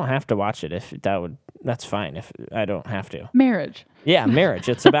don't have to watch it if that's fine if I don't have to. Marriage. Yeah, marriage.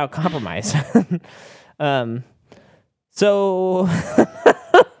 It's about compromise. So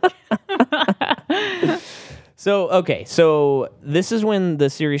this is when the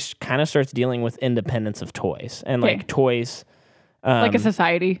series kind of starts dealing with independence of toys and like toys. Like a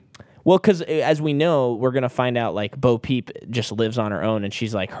society. Well, because as we know, we're going to find out like Bo Peep just lives on her own and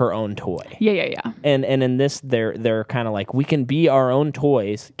she's like her own toy. Yeah. And in this, they're kind of like, we can be our own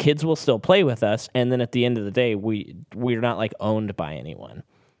toys. Kids will still play with us. And then at the end of the day, we're not like owned by anyone.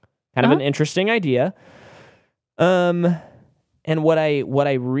 Kind of an interesting idea. And what I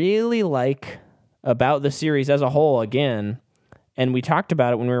really like about the series as a whole, again, and we talked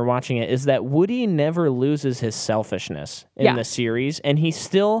about it when we were watching it, is that Woody never loses his selfishness in the series. And he's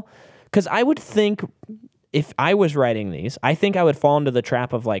still... Because I would think, if I was writing these, I think I would fall into the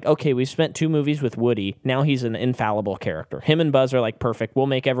trap of like, okay, we've spent 2 movies with Woody. Now he's an infallible character. Him and Buzz are like perfect. We'll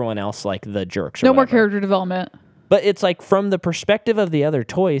make everyone else like the jerks. No more character development. But it's like from the perspective of the other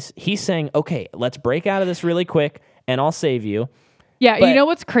toys, he's saying, okay, let's break out of this really quick and I'll save you. Yeah, you know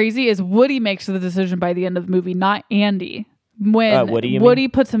what's crazy is Woody makes the decision by the end of the movie, not Andy. When Woody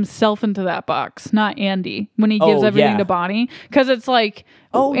puts himself into that box, not Andy, when he gives everything to Bonnie. Because it's like,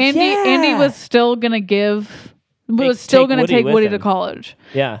 Andy was still going to take Woody to college.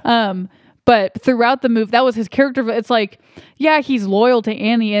 Yeah. But throughout the movie, that was his character. It's like, yeah, he's loyal to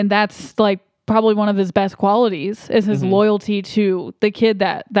Annie, and that's like probably one of his best qualities is his loyalty to the kid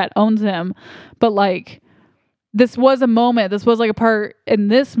that owns him. But like, this was a moment, this was like a part in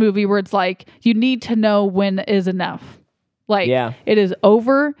this movie where it's like, you need to know when is enough. Like, it is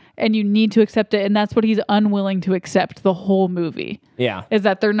over and you need to accept it. And that's what he's unwilling to accept the whole movie. Yeah. Is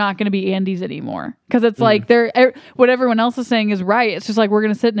that they're not going to be Andys anymore. Because it's like, what everyone else is saying is right. It's just like, we're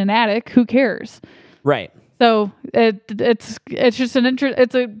going to sit in an attic. Who cares? Right. So it's just an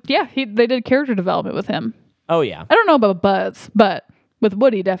interest. They did character development with him. Oh, yeah. I don't know about Buzz, but with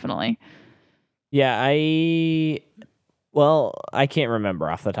Woody, definitely. Yeah, I can't remember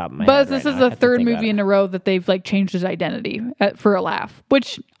off the top of my head. But this is the 3rd movie in a row that they've like changed his identity for a laugh,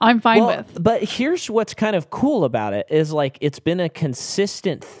 which I'm fine with. But here's what's kind of cool about it is like it's been a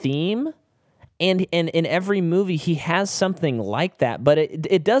consistent theme, and in every movie he has something like that. But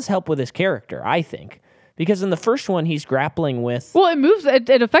it does help with his character, I think, Because in the first one, he's grappling with. Well,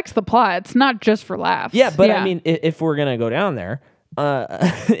 it affects the plot. It's not just for laughs. Yeah, but I mean, if we're gonna go down there,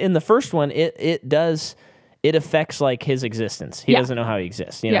 in the first one, it affects like his existence. He doesn't know how he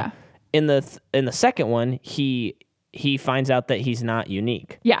exists. You know? Yeah. In the second one, he finds out that he's not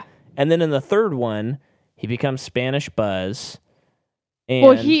unique. Yeah. And then in the third one, he becomes Spanish Buzz. And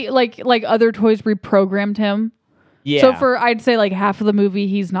Well, he like other toys reprogrammed him. yeah. So for I'd say like half of the movie,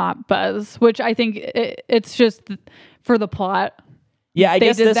 he's not Buzz, which I think it's just for the plot. Yeah, I They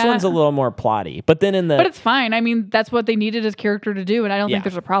guess did this that. one's a little more plotty. But then But it's fine. I mean, that's what they needed his character to do, and I don't Yeah. think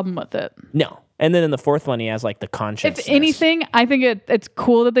there's a problem with it. no. And then in the fourth one, he has like the conscience. If anything, I think it's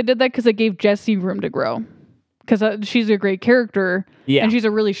cool that they did that because it gave Jessie room to grow. Because she's a great character, Yeah. and she's a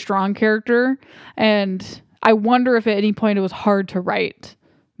really strong character. And I wonder if at any point it was hard to write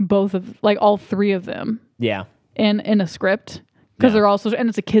both of like all three of them Yeah. in a script because Yeah. they're also and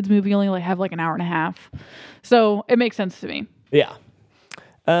it's a kids movie, only like have like an hour and a half, so it makes sense to me. Yeah.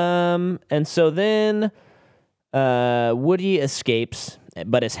 And so then Woody escapes,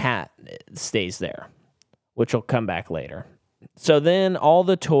 but his hat stays there, which will come back later. So then all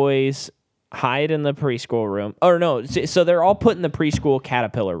the toys hide in the preschool room. Or no, so they're all put in the preschool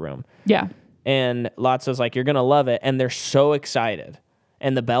caterpillar room. Yeah. And Lotso's like, you're going to love it. And they're so excited.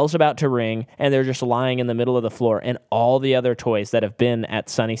 And the bell's about to ring, and they're just lying in the middle of the floor. And all the other toys that have been at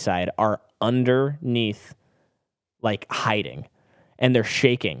Sunnyside are underneath, like hiding. And they're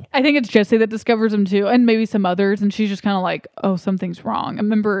shaking. I think it's Jessie that discovers him too, and maybe some others, and she's just kind of like, oh, something's wrong. I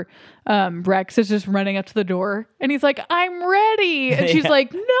remember Rex is just running up to the door, and he's like, I'm ready. And she's Yeah.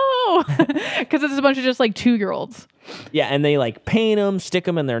 like, no. Because it's a bunch of just like 2-year-olds. Yeah, and they like paint them, stick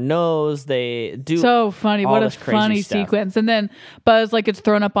them in their nose. They do So funny. all What a this crazy funny stuff. sequence. And then Buzz like gets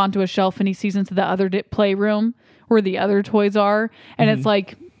thrown up onto a shelf, and he sees into the other playroom where the other toys are. And it's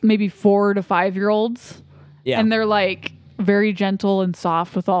like maybe 4 to 5-year-olds. Yeah, And they're like very gentle and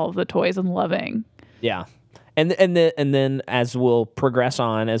soft with all of the toys and loving. yeah, and then as we'll progress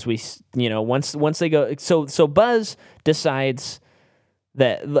on, as we once they go, so Buzz decides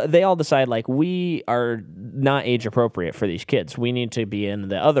that they all decide like we are not age appropriate for these kids. We need to be in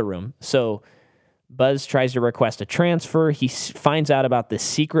the other room. So Buzz tries to request a transfer. He finds out about this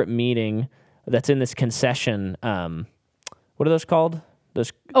secret meeting that's in this concession. What are those called?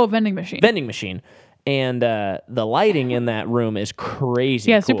 Those Oh, vending machine. vending machine. And the lighting in that room is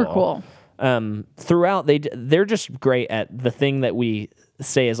crazy. Yeah, super cool. Throughout, they're just great at the thing that we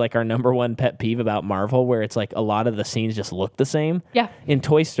say is like our number one pet peeve about Marvel, where it's like a lot of the scenes just look the same. Yeah. In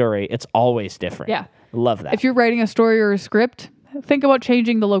Toy Story, it's always different. Yeah. Love that. If you're writing a story or a script, think about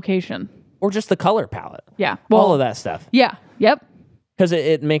changing the location. Or just the color palette. Yeah. All of that stuff. Yeah. Yep. Because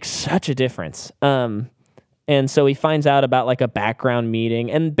it makes such a difference. And so he finds out about like a background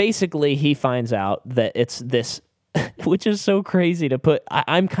meeting, and basically he finds out that it's this, which is so crazy to put.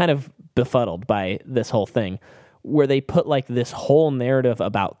 I'm kind of befuddled by this whole thing, where they put like this whole narrative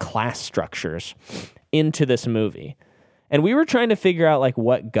about class structures into this movie. And we were trying to figure out like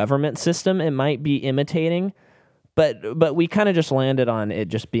what government system it might be imitating, but we kind of just landed on it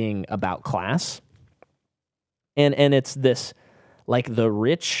just being about class. And it's this, like the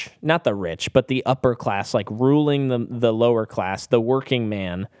rich, not the rich, but the upper class, like ruling the lower class, the working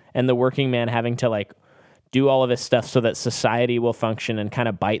man, and the working man having to like do all of this stuff so that society will function and kind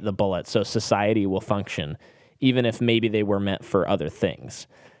of bite the bullet so society will function, even if maybe they were meant for other things.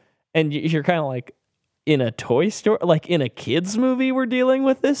 And you're kind of like, in a toy store, like in a kid's movie, we're dealing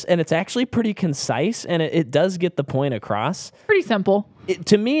with this, and it's actually pretty concise, and it does get the point across. Pretty simple.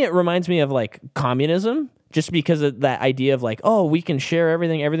 To me, it reminds me of like communism, just because of that idea of like, oh, we can share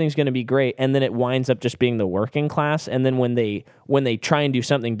everything, everything's going to be great, and then it winds up just being the working class, and then when they try and do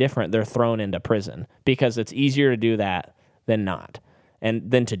something different, they're thrown into prison because it's easier to do that than not, and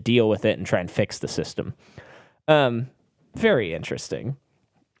then to deal with it and try and fix the system. Very interesting.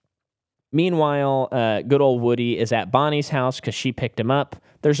 Meanwhile, good old Woody is at Bonnie's house because she picked him up.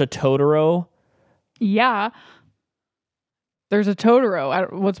 There's a Totoro. Yeah. There's a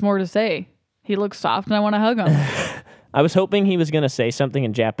Totoro. What's more to say? He looks soft and I want to hug him. I was hoping he was going to say something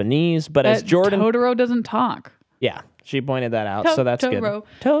in Japanese, but as Jordan... Totoro doesn't talk. Yeah, she pointed that out, so that's Totoro.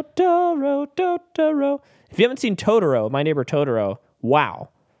 good. Totoro. If you haven't seen Totoro, My Neighbor Totoro, wow.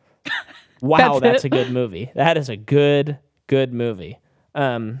 Wow, that's a good movie. That is a good movie.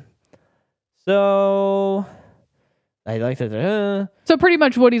 So I like that. So pretty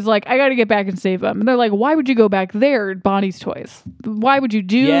much Woody's like, I got to get back and save them. And they're like, why would you go back there, Bonnie's toys? Why would you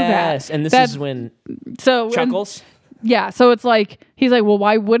do that? Yes, and this is when Chuckles. Yeah, so it's like, he's like, well,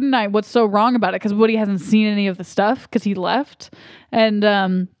 why wouldn't I? What's so wrong about it? Because Woody hasn't seen any of the stuff because he left.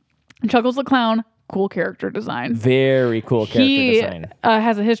 And Chuckles the Clown cool character design. Very cool character design.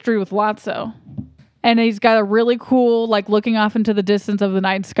 Has a history with Lotso. And he's got a really cool, like, looking off into the distance of the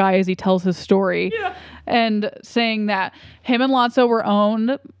night sky as he tells his story. Yeah. And saying that him and Lotso were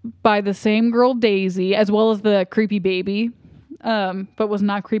owned by the same girl, Daisy, as well as the creepy baby, but was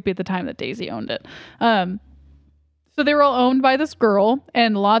not creepy at the time that Daisy owned it. So they were all owned by this girl,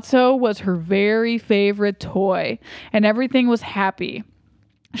 and Lotso was her very favorite toy, and everything was happy.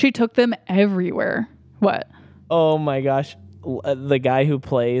 She took them everywhere. What? Oh my gosh. The guy who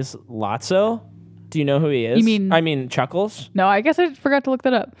plays Lotso? Do you know who he is? You mean... I mean, Chuckles? No, I guess I forgot to look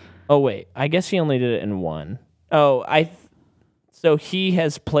that up. Oh, wait. I guess he only did it in one. Oh, so he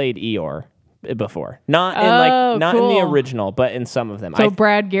has played Eeyore before. Not in in the original, but in some of them. So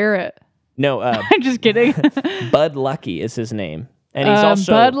Brad Garrett. No, I'm just kidding. Bud Lucky is his name. And he's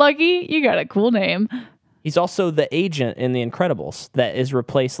also Bud Lucky? You got a cool name. He's also the agent in The Incredibles that is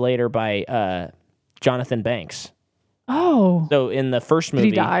replaced later by Jonathan Banks. Oh. So in the first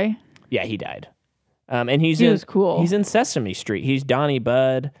movie... Did he die? Yeah, he died. And he was cool. He's in Sesame Street. He's Donnie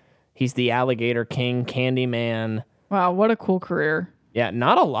Bud. He's the Alligator King, Candyman. Wow, what a cool career. Yeah,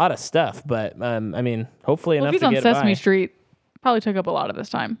 not a lot of stuff, but I mean, hopefully enough to get by. If he's on Sesame by. Street, probably took up a lot of his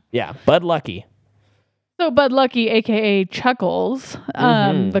time. Yeah, Bud Lucky. So Bud Lucky, a.k.a. Chuckles,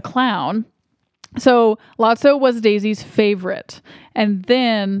 the clown. So Lotso was Daisy's favorite. And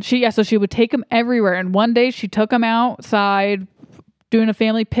then she would take him everywhere. And one day she took him outside doing a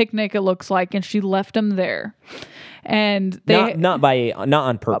family picnic, it looks like, and she left him there. And they not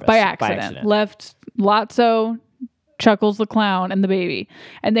on purpose. By accident. Left Lotso, Chuckles the clown, and the baby.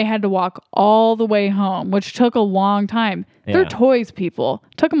 And they had to walk all the way home, which took a long time. Yeah. They're toys, people.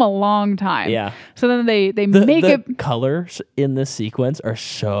 Took them a long time. Yeah. So then they make it. The colors in this sequence are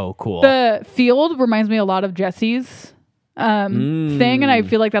so cool. The field reminds me a lot of Jesse's thing, and I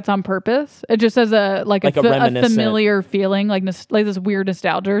feel like that's on purpose. It just has a familiar feeling, like this weird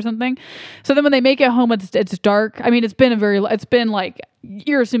nostalgia or something. So then when they make it home, it's dark. I mean, it's been like,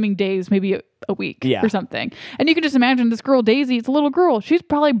 you're assuming days, maybe a week or something. And you can just imagine this girl, Daisy, it's a little girl. She's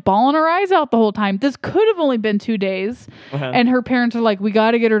probably bawling her eyes out the whole time. This could have only been 2 days. And her parents are like, we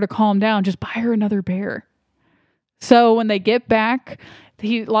got to get her to calm down. Just buy her another bear. So when they get back,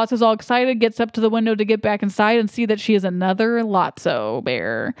 Lotso's all excited, gets up to the window to get back inside and see that she is another Lotso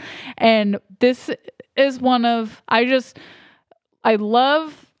bear. And this is one of, I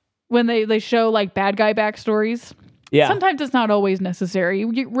love when they show like bad guy backstories. Yeah. Sometimes it's not always necessary.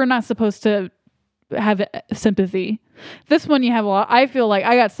 We're not supposed to have sympathy. This one you have a lot. I feel like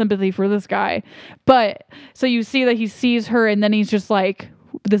I got sympathy for this guy. But so you see that he sees her and then he's just like,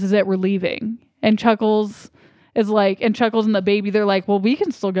 this is it, we're leaving. And Chuckles and the baby, they're like, well, we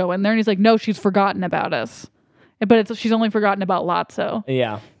can still go in there. And he's like, no, she's forgotten about us. But she's only forgotten about Lotso.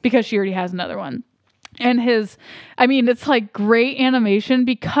 Yeah. Because she already has another one. And it's like great animation,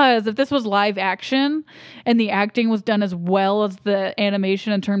 because if this was live action and the acting was done as well as the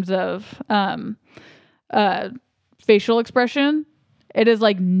animation in terms of facial expression, it is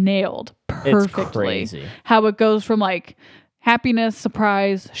like nailed perfectly. It's crazy. How it goes from like happiness,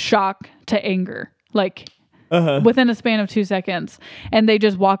 surprise, shock to anger. Like within a span of 2 seconds. And they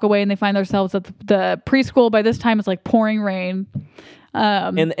just walk away and they find themselves at the preschool. By this time, it's like pouring rain.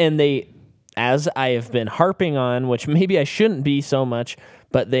 And they, as I have been harping on, which maybe I shouldn't be so much,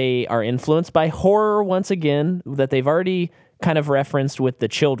 but they are influenced by horror once again, that they've already kind of referenced with the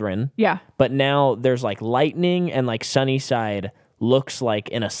children. Yeah. But now there's like lightning, and like Sunnyside looks like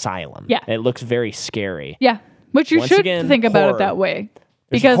an asylum. Yeah. It looks very scary. Yeah. Which you Once should again, think about horror. it that way.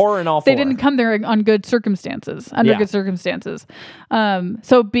 There's Because horror in all they four. didn't come there on good circumstances, under Yeah. good circumstances.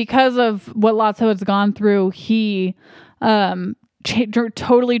 So because of what Lotso has gone through, he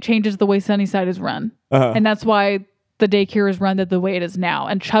totally changes the way Sunnyside is run. And that's why the daycare is run the way it is now.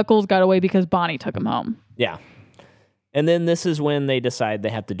 And Chuckles got away because Bonnie took him home. Yeah. And then this is when they decide they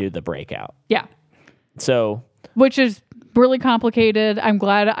have to do the breakout. Yeah. So, Which is really complicated. I'm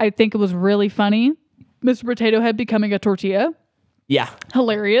glad. I think it was really funny. Mr. Potato Head becoming a tortilla. yeah.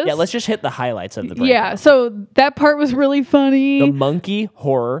 Hilarious. Yeah, let's just hit the highlights of the breakout. Yeah, so that part was really funny. The monkey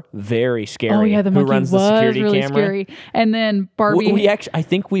horror, very scary. Oh yeah, the monkey Who runs was the security really camera. scary. And then Barbie. We actually, I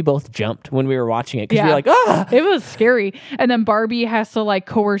think we both jumped when we were watching it, because Yeah. we were like, ah! It was scary. And then Barbie has to like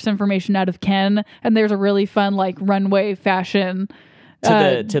coerce information out of Ken, and there's a really fun like runway fashion.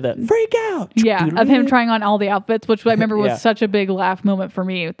 To the freak out. Yeah, of him trying on all the outfits, which I remember was Yeah. such a big laugh moment for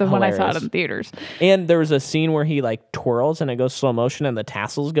me when I saw it Hilarious. in theaters. And there was a scene where he like twirls and it goes slow motion and the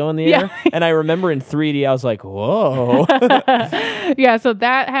tassels go in the Yeah. air. And I remember in 3D, I was like, whoa. Yeah, so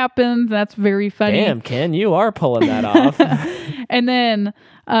that happens. That's very funny. Damn, Ken, you are pulling that off. And then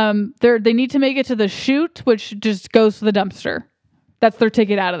They need to make it to the chute, which just goes to the dumpster. That's their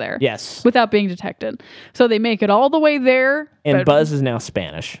ticket out of there. Yes. Without being detected. So they make it all the way there. And Buzz is now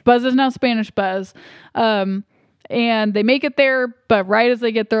Spanish. Buzz is now Spanish Buzz. And they make it there, but right as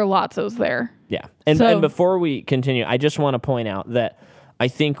they get there, Lotso's there. Yeah. And before we continue, I just want to point out that I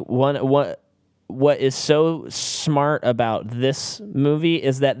think what is so smart about this movie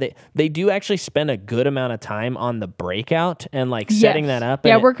is that they do actually spend a good amount of time on the breakout and like setting that up.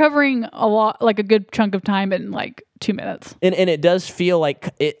 Yeah, we're covering a lot, like a good chunk of time in like 2 minutes. And it does feel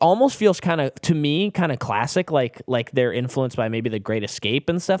like, it almost feels kind of, to me, kind of classic, like they're influenced by maybe The Great Escape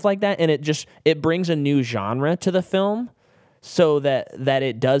and stuff like that. And it brings a new genre to the film so that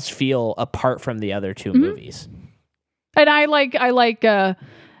it does feel apart from the other two movies. And I like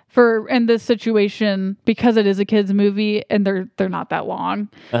for in this situation, because it is a kids movie and they're not that long,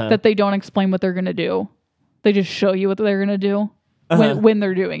 that they don't explain what they're gonna do. They just show you what they're gonna do when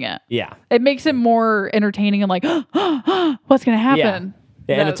they're doing it. Yeah, it makes it more entertaining and like, what's gonna happen?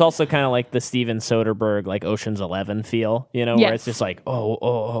 Yeah. And it's also kind of like the Steven Soderbergh, like Ocean's 11 feel, where it's just like,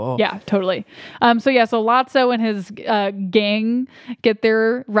 oh. Yeah, totally. So Lotso and his gang get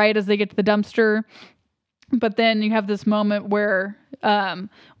there right as they get to the dumpster. But then you have this moment where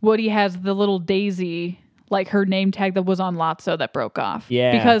Woody has the little Daisy, like her name tag that was on Lotso that broke off.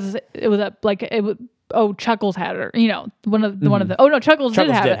 Yeah. Because it was Chuckles had her. One of the. Oh no, Chuckles did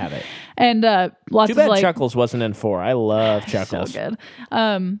have it. And Lotso's too bad like, Chuckles wasn't in 4. I love Chuckles. So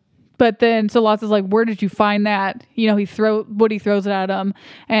good. But then Lotso's like, where did you find that? Woody throws it at him,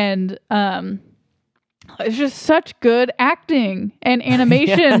 and it's just such good acting and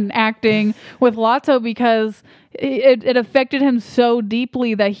animation acting with Lotso, because it affected him so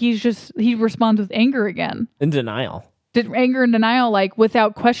deeply that he responds with anger again. In denial. Anger and denial, like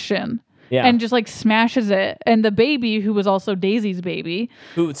without question. Yeah. And just like smashes it. And the baby, who was also Daisy's baby.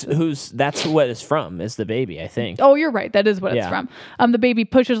 Who's that's what it's from, is the baby, I think. Oh, you're right. That is what it's from. The baby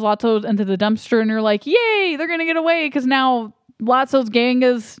pushes Lotso into the dumpster, and you're like, yay, they're going to get away, because now Lotso's gang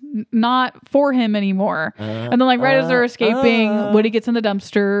is not for him anymore. And then right as they're escaping, Woody gets in the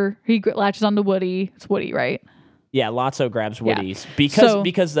dumpster. He latches onto Woody. It's Woody, right? Yeah, Lotso grabs Woody's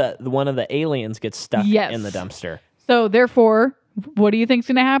because the one of the aliens gets stuck in the dumpster. So therefore, what do you think's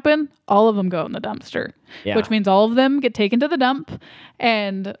going to happen? All of them go in the dumpster, which means all of them get taken to the dump.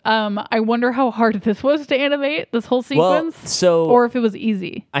 And I wonder how hard this was to animate, this whole sequence, or if it was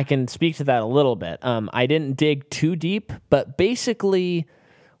easy. I can speak to that a little bit. I didn't dig too deep, but basically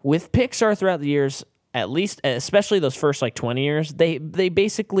with Pixar throughout the years, at least, especially those first 20 years, they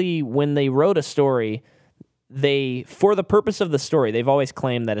basically, when they wrote a story, for the purpose of the story, they've always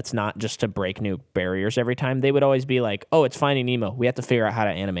claimed that it's not just to break new barriers every time. They would always be like, oh, it's Finding Nemo. We have to figure out how to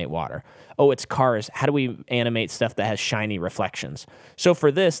animate water. Oh, it's Cars. How do we animate stuff that has shiny reflections? So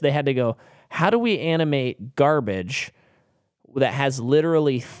for this, they had to go, how do we animate garbage that has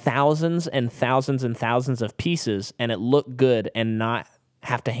literally thousands and thousands and thousands of pieces and it look good and not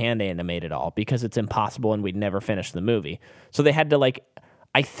have to hand animate it all, because it's impossible and we'd never finish the movie. So they had to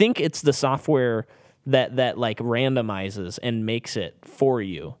I think it's the software that randomizes and makes it for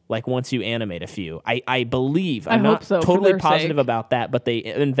you, once you animate a few. I believe, I'm not totally positive about that, but they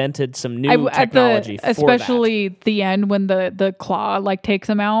invented some new technology for that. Especially the end when the claw takes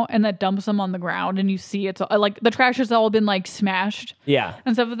him out and that dumps him on the ground, and you see it's the trash has all been smashed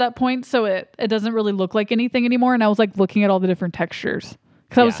and stuff at that point, so it doesn't really look like anything anymore. And I was looking at all the different textures,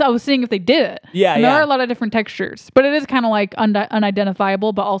 because I was seeing if they did it. And there are a lot of different textures, but it is kind of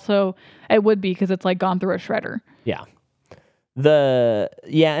unidentifiable, but also it would be because it's gone through a shredder. Yeah.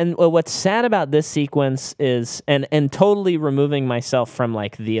 And what's sad about this sequence is, and totally removing myself from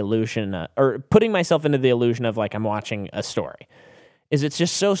the illusion, or putting myself into the illusion of I'm watching a story, is it's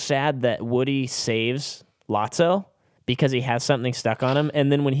just so sad that Woody saves Lotso because he has something stuck on him, and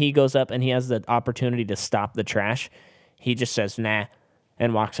then when he goes up and he has the opportunity to stop the trash, he just says, nah,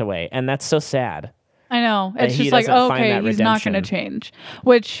 and walks away. And that's so sad. I know. It's just okay, he's not going to change.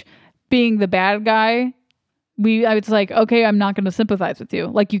 Which, being the bad guy, it's okay, I'm not going to sympathize with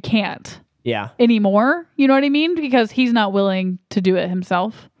you. You can't. Yeah. Anymore. You know what I mean? Because he's not willing to do it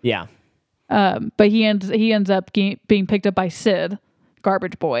himself. Yeah. But he ends up being picked up by Sid,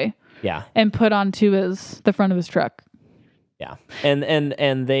 Garbage Boy. Yeah. And put onto the front of his truck. Yeah. And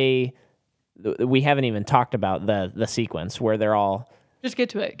we haven't even talked about the sequence where they're all... Just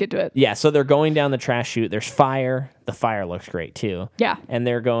get to it. Yeah, so they're going down the trash chute. There's fire. The fire looks great, too. Yeah. And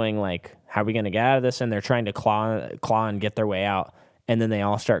they're going, how are we going to get out of this? And they're trying to claw and get their way out. And then they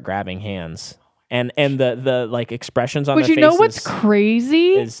all start grabbing hands. and the like expressions on But their you know faces what's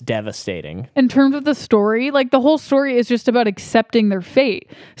crazy? is devastating. In terms of the story, like the whole story is just about accepting their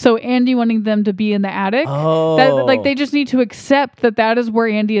fate. So Andy wanting them to be in the attic, that, like they just need to accept that is where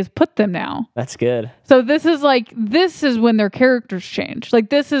Andy has put them now. That's good. So this is when their characters change. Like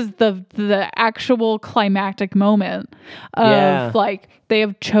this is the actual climactic moment of like they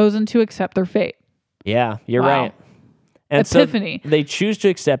have chosen to accept their fate. Yeah, you're Wow. right. And Epiphany. so they choose to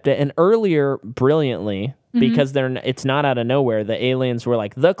accept it. And earlier, brilliantly, because it's not out of nowhere, the aliens were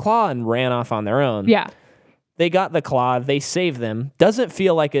like, the claw, and ran off on their own. Yeah. They got the claw. They saved them. Doesn't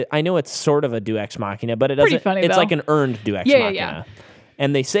feel like it. I know it's sort of a Deus Ex Machina, but it doesn't. Pretty funny, it's though. like an earned Deus Ex Machina. Yeah.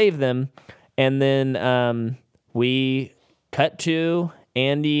 And they save them. And then we cut to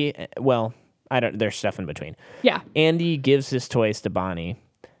Andy. Well, there's stuff in between. Yeah. Andy gives his toys to Bonnie.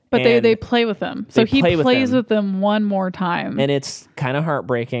 But and they play with them. So he play with plays them. with them one more time. And it's kind of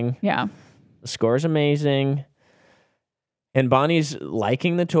heartbreaking. Yeah. The score's amazing. And Bonnie's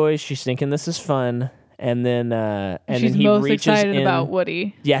liking the toys. She's thinking this is fun. And then She's then he most reaches excited in. about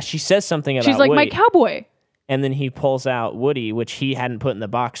Woody. Yeah, she says something about She's like, Woody. my cowboy. And then he pulls out Woody, which he hadn't put in the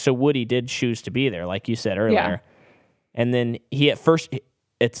box. So Woody did choose to be there, like you said earlier. Yeah. And then he at first,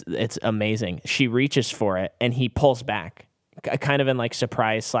 it's amazing. She reaches for it and he pulls back, kind of in like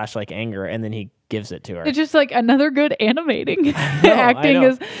surprise / like anger, and then he gives it to her. It's just like another good animating I acting know.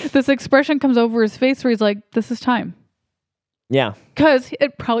 is this expression comes over his face where he's like, this is time. Yeah. Because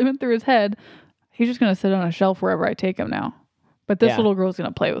it probably went through his head. He's just going to sit on a shelf wherever I take him now. But this little girl's going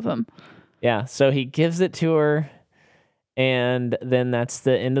to play with him. Yeah. So he gives it to her, and then that's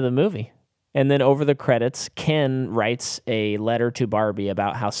the end of the movie. And then over the credits, Ken writes a letter to Barbie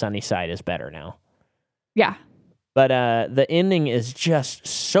about how Sunnyside is better now. Yeah. But the ending is just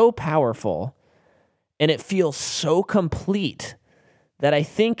so powerful, and it feels so complete that I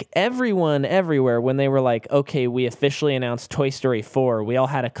think everyone everywhere, when they were like, okay, we officially announced Toy Story 4, we all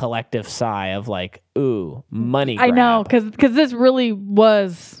had a collective sigh of like, ooh, money grab. I know, because this really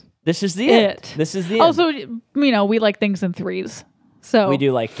was This is the end. This is the end. Also, we like things in threes. So We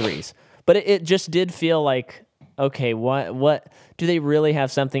do like threes. But it just did feel like, okay, what do they really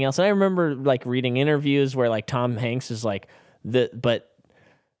have something else? And I remember like reading interviews where like Tom Hanks is like, but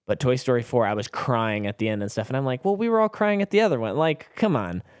Toy Story 4, I was crying at the end and stuff. And I'm like, well, we were all crying at the other one. Like, come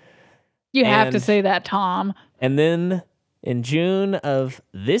on. You have to And- say that, Tom. And then in June of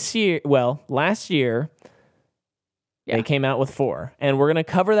last year, they came out with 4. And we're going to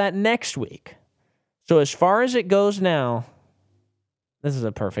cover that next week. So as far as it goes now, this is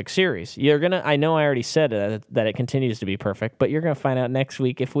a perfect series. I know I already said that it continues to be perfect, but you're going to find out next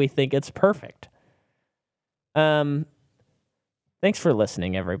week if we think it's perfect. Thanks for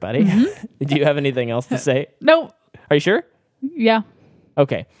listening, everybody. Mm-hmm. Do you have anything else to say? Nope. Are you sure? Yeah.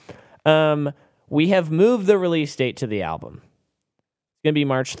 Okay. We have moved the release date to the album. It's going to be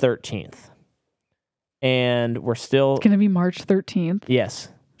March 13th. And we're still... It's going to be March 13th. Yes.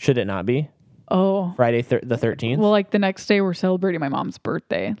 Should it not be? Oh. Friday the 13th? Well, like the next day we're celebrating my mom's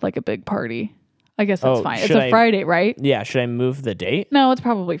birthday, like a big party. I guess that's fine. It's should a Friday, right? Yeah. Should I move the date? No, it's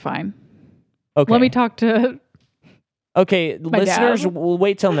probably fine. Okay. Let me talk to Okay, my listeners, dad. we'll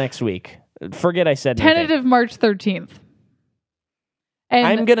wait till next week. Forget I said anything. tentative March 13th. And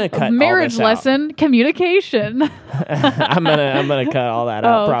I'm gonna cut all marriage this out. lesson, communication. I'm gonna cut all that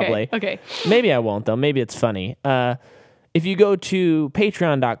out okay. probably. Okay. Maybe I won't though. Maybe it's funny. If you go to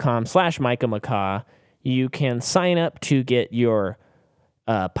patreon.com/Micah McCaw, you can sign up to get your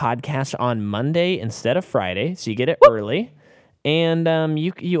podcast on Monday instead of Friday, so you get it early, and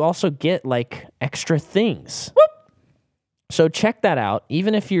you also get like extra things. So check that out.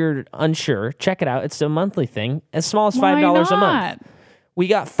 Even if you're unsure, check it out. It's a monthly thing, as small as $5 a month. We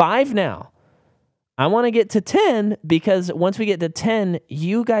got 5 now. I want to get to 10 because once we get to 10,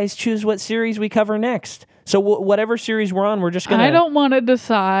 you guys choose what series we cover next. So whatever series we're on, we're just gonna. I don't want to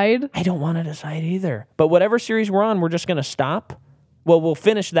decide. I don't want to decide either. But whatever series we're on, we're just gonna stop. Well, we'll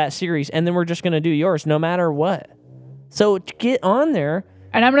finish that series, and then we're just gonna do yours, no matter what. So get on there.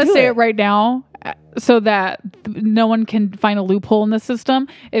 And I'm going to say it right now so that no one can find a loophole in the system.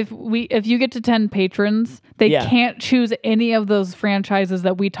 If you get to 10 patrons, they can't choose any of those franchises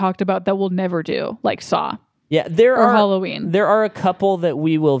that we talked about that we'll never do, like Saw. Yeah, there or are Halloween. There are a couple that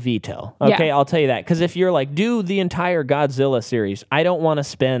we will veto. Okay, Yeah. I'll tell you that. Because if you're like, do the entire Godzilla series, I don't want to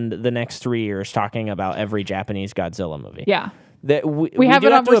spend the next 3 years talking about every Japanese Godzilla movie. Yeah. That we have do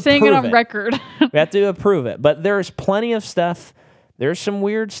it have on, to we're saying it approve on record. We have to approve it. But there's plenty of stuff. There's some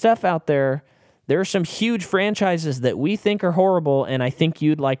weird stuff out there. There are some huge franchises that we think are horrible, and I think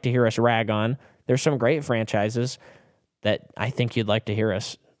you'd like to hear us rag on. There's some great franchises that I think you'd like to hear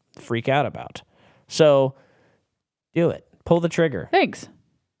us freak out about. So do it. Pull the trigger. Thanks.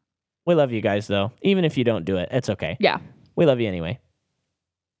 We love you guys, though. Even if you don't do it, it's okay. Yeah. We love you anyway.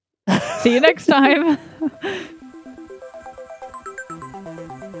 See you next time.